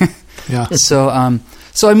there. Yeah. So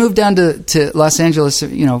I moved down to Los Angeles,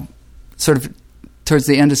 sort of towards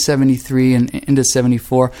the end of 73 and into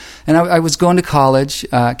 74. And I was going to college,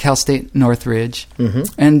 Cal State Northridge,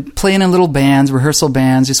 and playing in little bands, rehearsal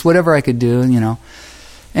bands, just whatever I could do,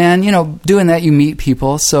 And, doing that, you meet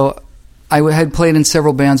people. So I had played in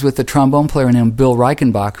several bands with a trombone player named Bill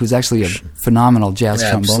Reichenbach, who's actually a phenomenal jazz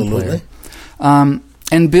trombone player.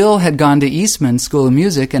 And Bill had gone to Eastman School of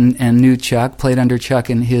Music and knew Chuck, played under Chuck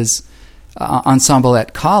in his ensemble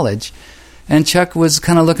at college. And Chuck was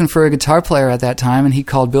kind of looking for a guitar player at that time, and he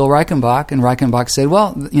called Bill Reichenbach, and Reichenbach said,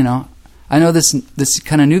 well, I know this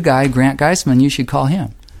kind of new guy, Grant Geisman, you should call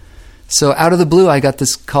him. So out of the blue, I got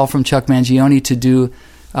this call from Chuck Mangione to do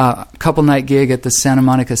a couple-night gig at the Santa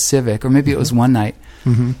Monica Civic, or maybe it was one night,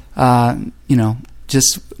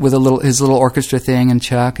 just with his little orchestra thing and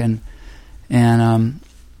Chuck, and I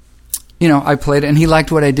played it, and he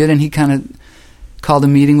liked what I did, and he kind of called a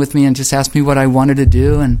meeting with me and just asked me what I wanted to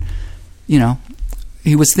do, and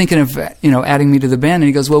he was thinking of adding me to the band, and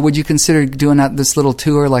he goes, well, would you consider doing this little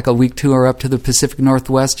tour, like a week tour up to the Pacific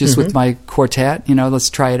Northwest, just with my quartet? Let's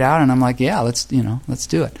try it out. And I'm like, yeah, let's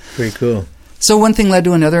do it. Very cool. So one thing led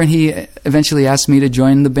to another, and he eventually asked me to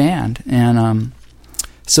join the band, and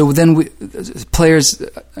so then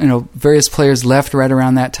various players left right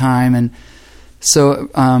around that time, and so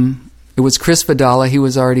it was Chris Vidala. He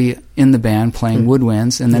was already in the band playing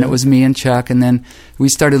woodwinds, and then it was me and Chuck, and then we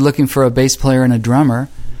started looking for a bass player and a drummer,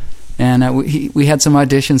 and we had some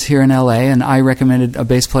auditions here in L.A., and I recommended a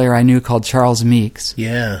bass player I knew called Charles Meeks.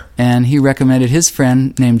 Yeah. And he recommended his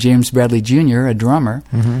friend named James Bradley Jr., a drummer,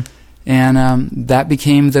 and that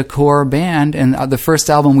became the core band, and the first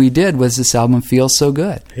album we did was this album, Feels So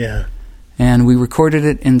Good. Yeah. And we recorded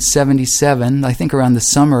it in 77, I think around the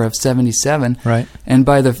summer of 77. Right. And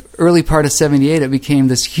by the early part of 78, it became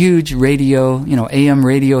this huge radio, AM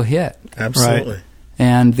radio hit. Absolutely. Right.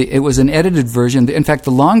 And it was an edited version. In fact,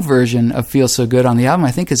 the long version of Feel So Good on the album,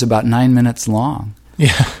 I think, is about 9 minutes long.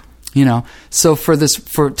 Yeah. So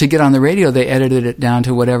to get on the radio, they edited it down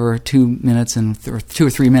to whatever 2 minutes or 2 or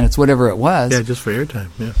 3 minutes, whatever it was. Yeah, just for airtime.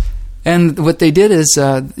 Yeah. And what they did is,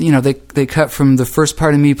 they cut from the first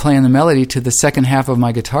part of me playing the melody to the second half of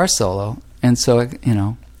my guitar solo, and so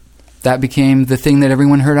that became the thing that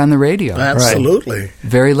everyone heard on the radio. Absolutely. Right.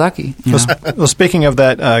 Very lucky. Well, speaking of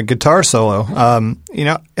that guitar solo,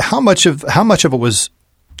 how much of it was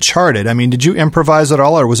charted? I mean, did you improvise at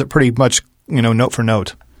all, or was it pretty much note for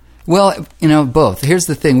note? Well, both. Here's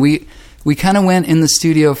the thing: we kind of went in the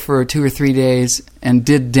studio for 2 or 3 days and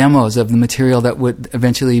did demos of the material that would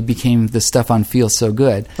eventually became the stuff on Feels So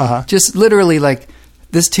Good. Just literally like,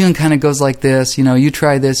 this tune kind of goes like this, you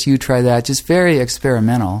try this, you try that, just very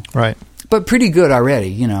experimental. Right. But pretty good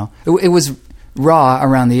already, It was raw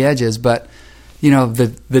around the edges, but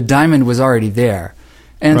the diamond was already there.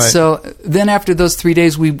 And so then after those 3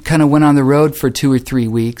 days, we kind of went on the road for 2 or 3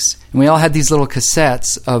 weeks, and we all had these little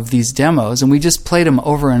cassettes of these demos, and we just played them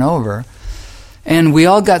over and over. And we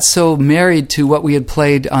all got so married to what we had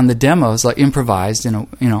played on the demos, like improvised,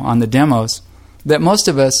 on the demos, that most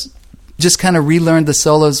of us just kind of relearned the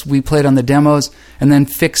solos we played on the demos and then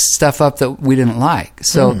fixed stuff up that we didn't like.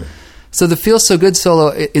 So the Feel So Good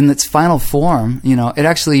solo in its final form, it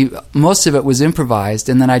actually, most of it was improvised,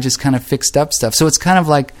 and then I just kind of fixed up stuff. So it's kind of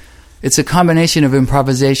like, it's a combination of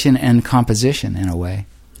improvisation and composition in a way.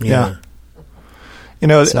 Yeah.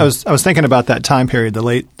 I was thinking about that time period, the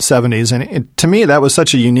late 70s, and to me that was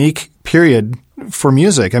such a unique period for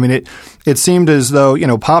music. I mean, it seemed as though,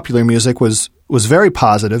 popular music was very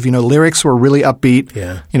positive. Lyrics were really upbeat.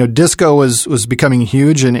 Yeah. Disco was becoming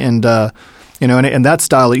huge, and that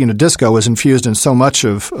style, disco was infused in so much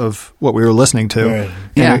of what we were listening to. Right.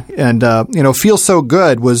 Yeah. And Feel So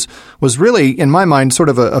Good was really, in my mind, sort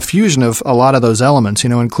of a fusion of a lot of those elements,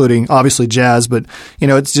 including obviously jazz, but,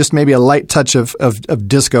 it's just maybe a light touch of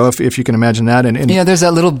disco, if you can imagine that. And there's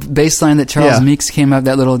that little bass line that Charles Meeks came up,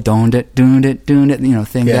 that little doon it,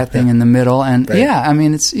 thing, thing in the middle. And But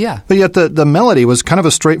yet the melody was kind of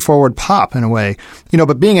a straightforward pop in a way,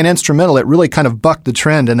 but being an instrumental, it really kind of bucked the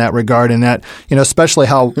trend in that regard, and that, especially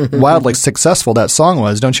how wildly successful that song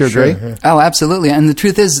was. Don't you agree? Sure. Oh, absolutely. And the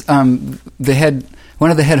truth is, one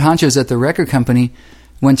of the head honchos at the record company,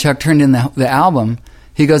 when Chuck turned in the album,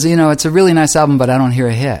 he goes, it's a really nice album, but I don't hear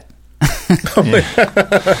a hit.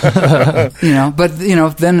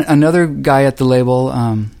 Then another guy at the label,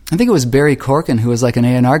 I think it was Barry Corkin, who was like an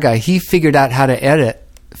A&R guy, he figured out how to edit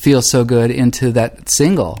Feel So Good into that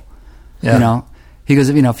single. Yeah. He goes,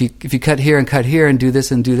 if you cut here and do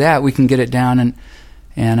this and do that, we can get it down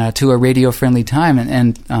and to a radio friendly time,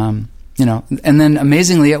 and then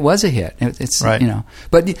amazingly it was a hit. It's right.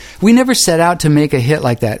 But we never set out to make a hit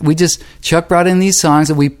like that. Chuck brought in these songs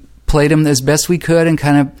and we played them as best we could and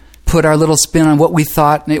kind of put our little spin on what we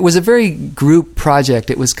thought. And it was a very group project.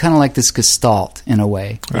 It was kind of like this gestalt in a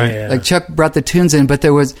way. Right. Yeah. Like Chuck brought the tunes in, but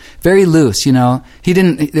there was very loose. He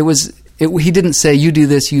didn't say, you do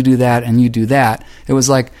this, you do that, and you do that. It was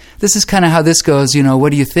like, this is kind of how this goes,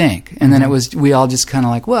 what do you think? And then we all just kind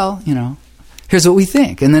of like, well, here's what we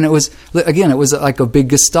think. And then it was like a big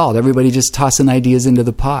gestalt. Everybody just tossing ideas into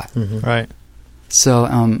the pot. Mm-hmm. Right. So,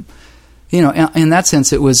 in that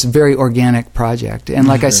sense, it was a very organic project. And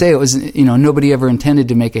like I say, it was, nobody ever intended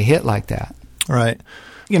to make a hit like that. Right.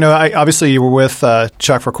 Obviously you were with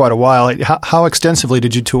Chuck for quite a while. How extensively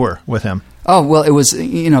did you tour with him? Oh, well, it was,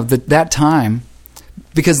 that time,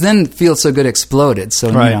 because then Feel So Good exploded.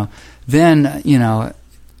 So, right.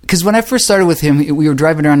 Because when I first started with him, we were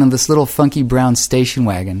driving around in this little funky brown station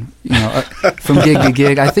wagon, from gig to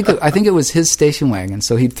gig. I think it was his station wagon.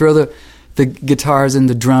 So he'd throw the guitars and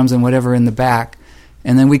the drums and whatever in the back,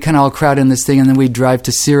 and then we kind of all crowd in this thing, and then we'd drive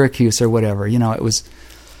to Syracuse or whatever. It was,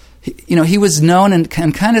 he was known and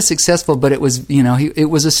kind of successful, but it was, it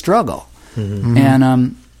was a struggle. Mm-hmm.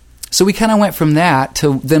 And so we kind of went from that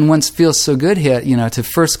to then once Feel So Good hit, to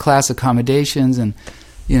first class accommodations and,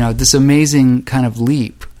 this amazing kind of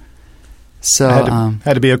leap. So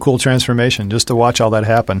had to be a cool transformation just to watch all that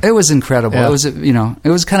happen. It was incredible. Yeah. It was, it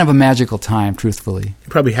was kind of a magical time, truthfully. It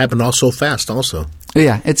probably happened all so fast also.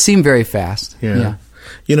 Yeah, it seemed very fast. Yeah.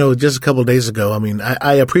 Just a couple of days ago,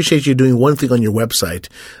 I appreciate you doing one thing on your website,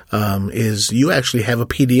 is you actually have a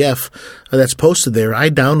PDF that's posted there. I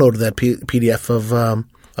downloaded that PDF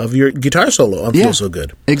of your guitar solo on Feel So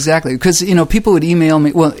Good. Exactly. Because, people would email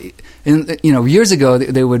me. Well, years ago,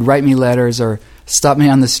 they would write me letters or stop me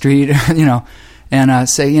on the street, and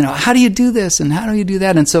say, how do you do this and how do you do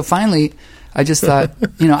that? And so finally, I just thought,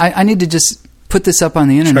 I need to just put this up on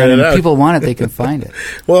the internet, and if people want it, they can find it.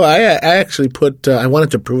 Well, I actually I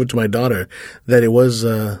wanted to prove it to my daughter that it was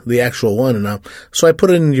the actual one, and so I put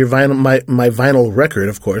it in your vinyl, my vinyl record,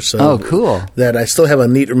 of course. Oh, cool! That I still have a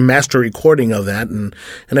neat master recording of that, and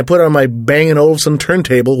I put it on my Bang & Olufsen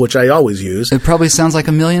turntable, which I always use. It probably sounds like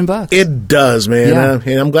 $1 million. It does, man. Yeah.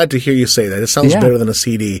 And I'm glad to hear you say that. It sounds better than a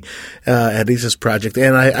CD, at least this project.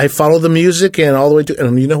 And I follow the music and all the way to,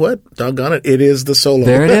 and you know what? Doggone it, it is the solo.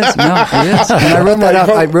 There it is. No, it is. And I wrote that out.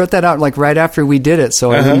 I wrote that out like right after we did it,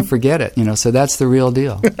 so I didn't forget it. So that's the real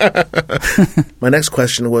deal. My next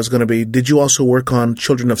question was going to be: did you also work on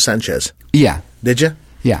Children of Sanchez? Yeah. Did you?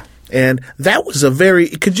 Yeah. And that was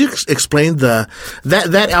could you explain that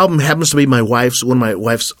album happens to be one of my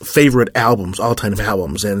wife's favorite albums, all-time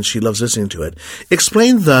albums, and she loves listening to it.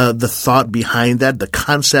 Explain the thought behind that, the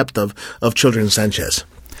concept of Children of Sanchez.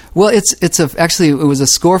 Well, actually it was a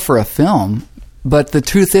score for a film But the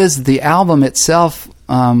truth is, the album itself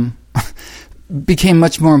became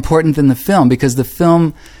much more important than the film, because the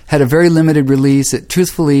film had a very limited release. It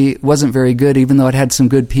truthfully wasn't very good, even though it had some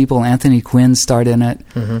good people. Anthony Quinn starred in it.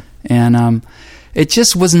 Mm-hmm. And it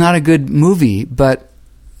just was not a good movie. But,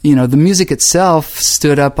 you know, the music itself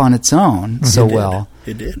stood up on its own so well.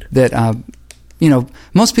 It did. That, you know,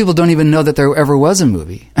 most people don't even know that there ever was a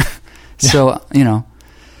movie. So, you know,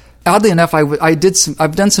 oddly enough, I've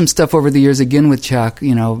done some stuff over the years again with Chuck,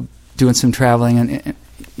 you know, doing some traveling, and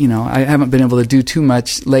you know, I haven't been able to do too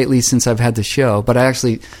much lately since I've had the show. But I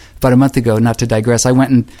actually, about a month ago, not to digress, I went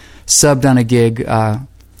and subbed on a gig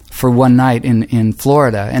for one night in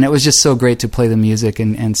Florida, and it was just so great to play the music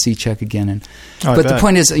and see Chuck again. But the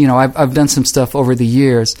point is, you know, I've done some stuff over the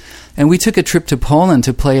years, and we took a trip to Poland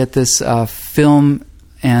to play at this film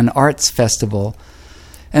and arts festival.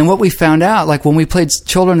 And what we found out, like when we played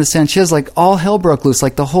Children of Sanchez, like all hell broke loose.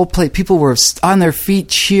 Like the whole place, people were on their feet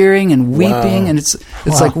cheering and weeping, and it's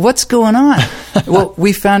like, what's going on? Well,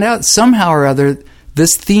 we found out somehow or other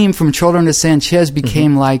this theme from Children of Sanchez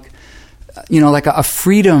became like, you know, like a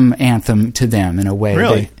freedom anthem to them in a way.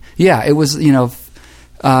 Really? It was, you know,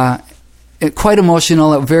 quite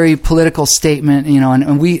emotional, a very political statement, you know,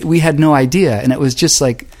 and we had no idea, and it was just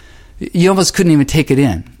like you almost couldn't even take it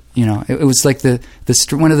in. You know, it was like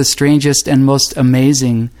one of the strangest and most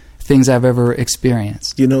amazing things I've ever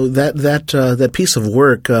experienced. You know, that piece of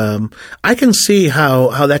work, I can see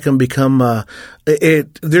how that can become.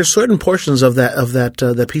 There's certain portions of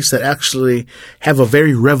that piece that actually have a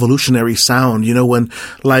very revolutionary sound. You know, when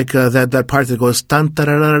like that part that goes tan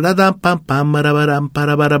tararara pam pam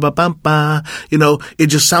pam pam. You know, it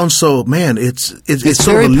just sounds so. Man, it's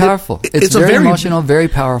very powerful. It's very emotional, very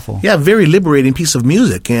powerful. Yeah, very liberating piece of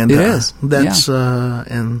music, and it is. That's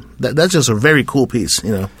that's just a very cool piece.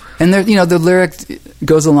 You know. And there, you know, the lyric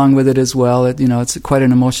goes along with it as well. You know, it's quite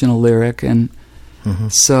an emotional lyric, and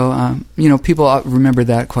so you know, people remember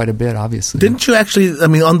that quite a bit. Obviously, didn't you actually? I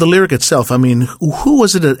mean, on the lyric itself, I mean, who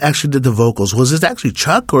was it that actually did the vocals? Was it actually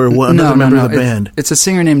Chuck or another member of the band? It's a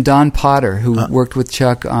singer named Don Potter who worked with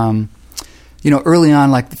Chuck. You know, early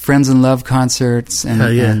on, like the Friends in Love concerts,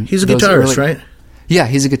 and he's a guitarist, right? Yeah,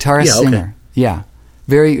 he's a guitarist singer. Yeah,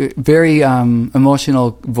 very very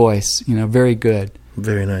emotional voice. You know, very good.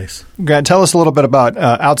 Very nice. Grant, tell us a little bit about,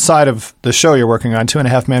 outside of the show you're working on,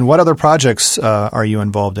 2.5 Men, what other projects are you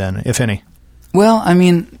involved in, if any? Well, I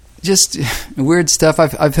mean, just weird stuff.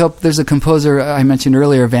 I've helped, there's a composer I mentioned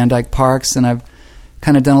earlier, Van Dyke Parks, and I've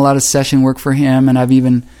kind of done a lot of session work for him, and I've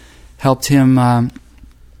even helped him.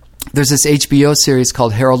 There's this HBO series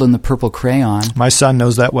called Harold and the Purple Crayon. My son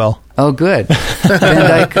knows that well. Oh, good.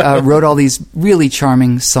 Van Dyke wrote all these really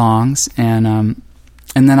charming songs, and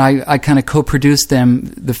then I kind of co-produced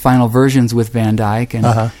them, the final versions with Van Dyke,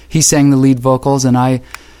 and he sang the lead vocals, and I,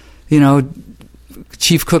 you know,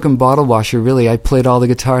 chief cook and bottle washer, really. I played all the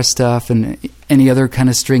guitar stuff and any other kind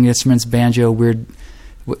of string instruments, banjo, weird,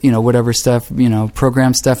 you know, whatever stuff, you know,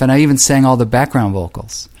 program stuff, and I even sang all the background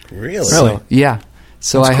vocals. Really? So, yeah.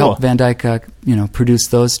 So That's I cool. helped Van Dyke, you know, produce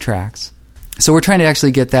those tracks. So we're trying to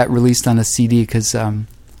actually get that released on a CD because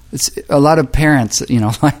it's a lot of parents, you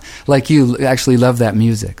know, like you, actually love that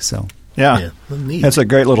music. So yeah. It's a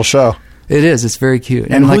great little show. It is. It's very cute.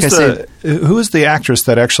 And like I said, who is the actress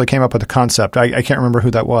that actually came up with the concept? I can't remember who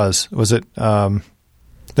that was. Was it?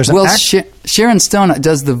 There's Sharon Stone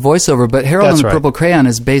does the voiceover, but Harold and the Purple Crayon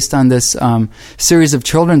is based on this series of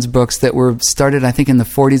children's books that were started, I think, in the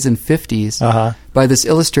 40s and 50s by this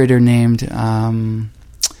illustrator named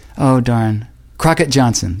Crockett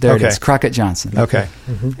Johnson. There it is, Crockett Johnson. Okay.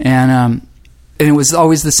 And it was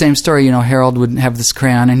always the same story. You know, Harold would have this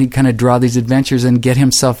crayon, and he'd kind of draw these adventures and get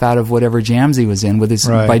himself out of whatever jams he was in with his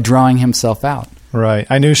by drawing himself out. Right.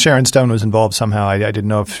 I knew Sharon Stone was involved somehow. I didn't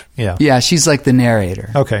know if, Yeah, she's like the narrator.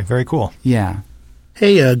 Okay, very cool. Yeah.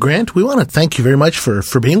 Hey, Grant, we want to thank you very much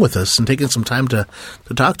for being with us and taking some time to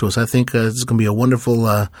talk to us. I think this is going to be a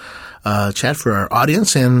wonderful chat for our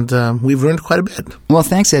audience, and we've learned quite a bit. Well,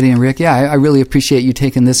 thanks, Eddie and Rick. Yeah, I really appreciate you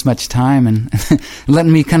taking this much time and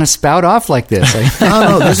letting me kind of spout off like this.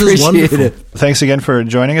 This is wonderful. Thanks again for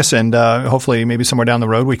joining us, and hopefully maybe somewhere down the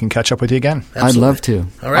road we can catch up with you again. Absolutely. I'd love to.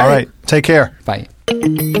 All right. All right. Take care. Bye.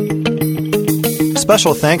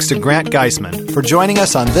 Special thanks to Grant Geisman for joining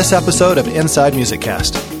us on this episode of Inside Music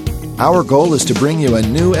Cast. Our goal is to bring you a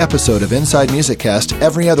new episode of Inside Music Cast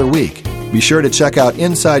every other week. Be sure to check out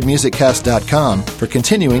InsideMusicCast.com for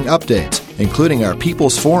continuing updates, including our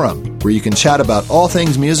People's Forum, where you can chat about all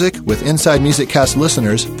things music with Inside Music Cast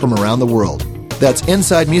listeners from around the world. That's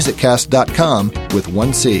InsideMusicCast.com with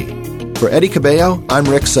one C. For Eddie Cabello, I'm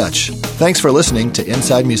Rick Such. Thanks for listening to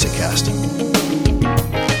Inside Music Cast.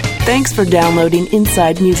 Thanks for downloading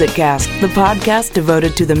Inside Music Cast, the podcast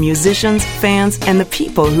devoted to the musicians, fans, and the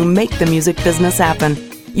people who make the music business happen.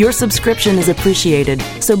 Your subscription is appreciated,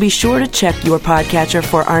 so be sure to check your podcatcher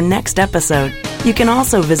for our next episode. You can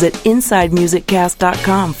also visit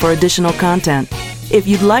InsideMusicCast.com for additional content. If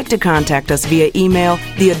you'd like to contact us via email,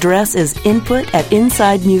 the address is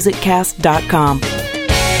input@InsideMusicCast.com.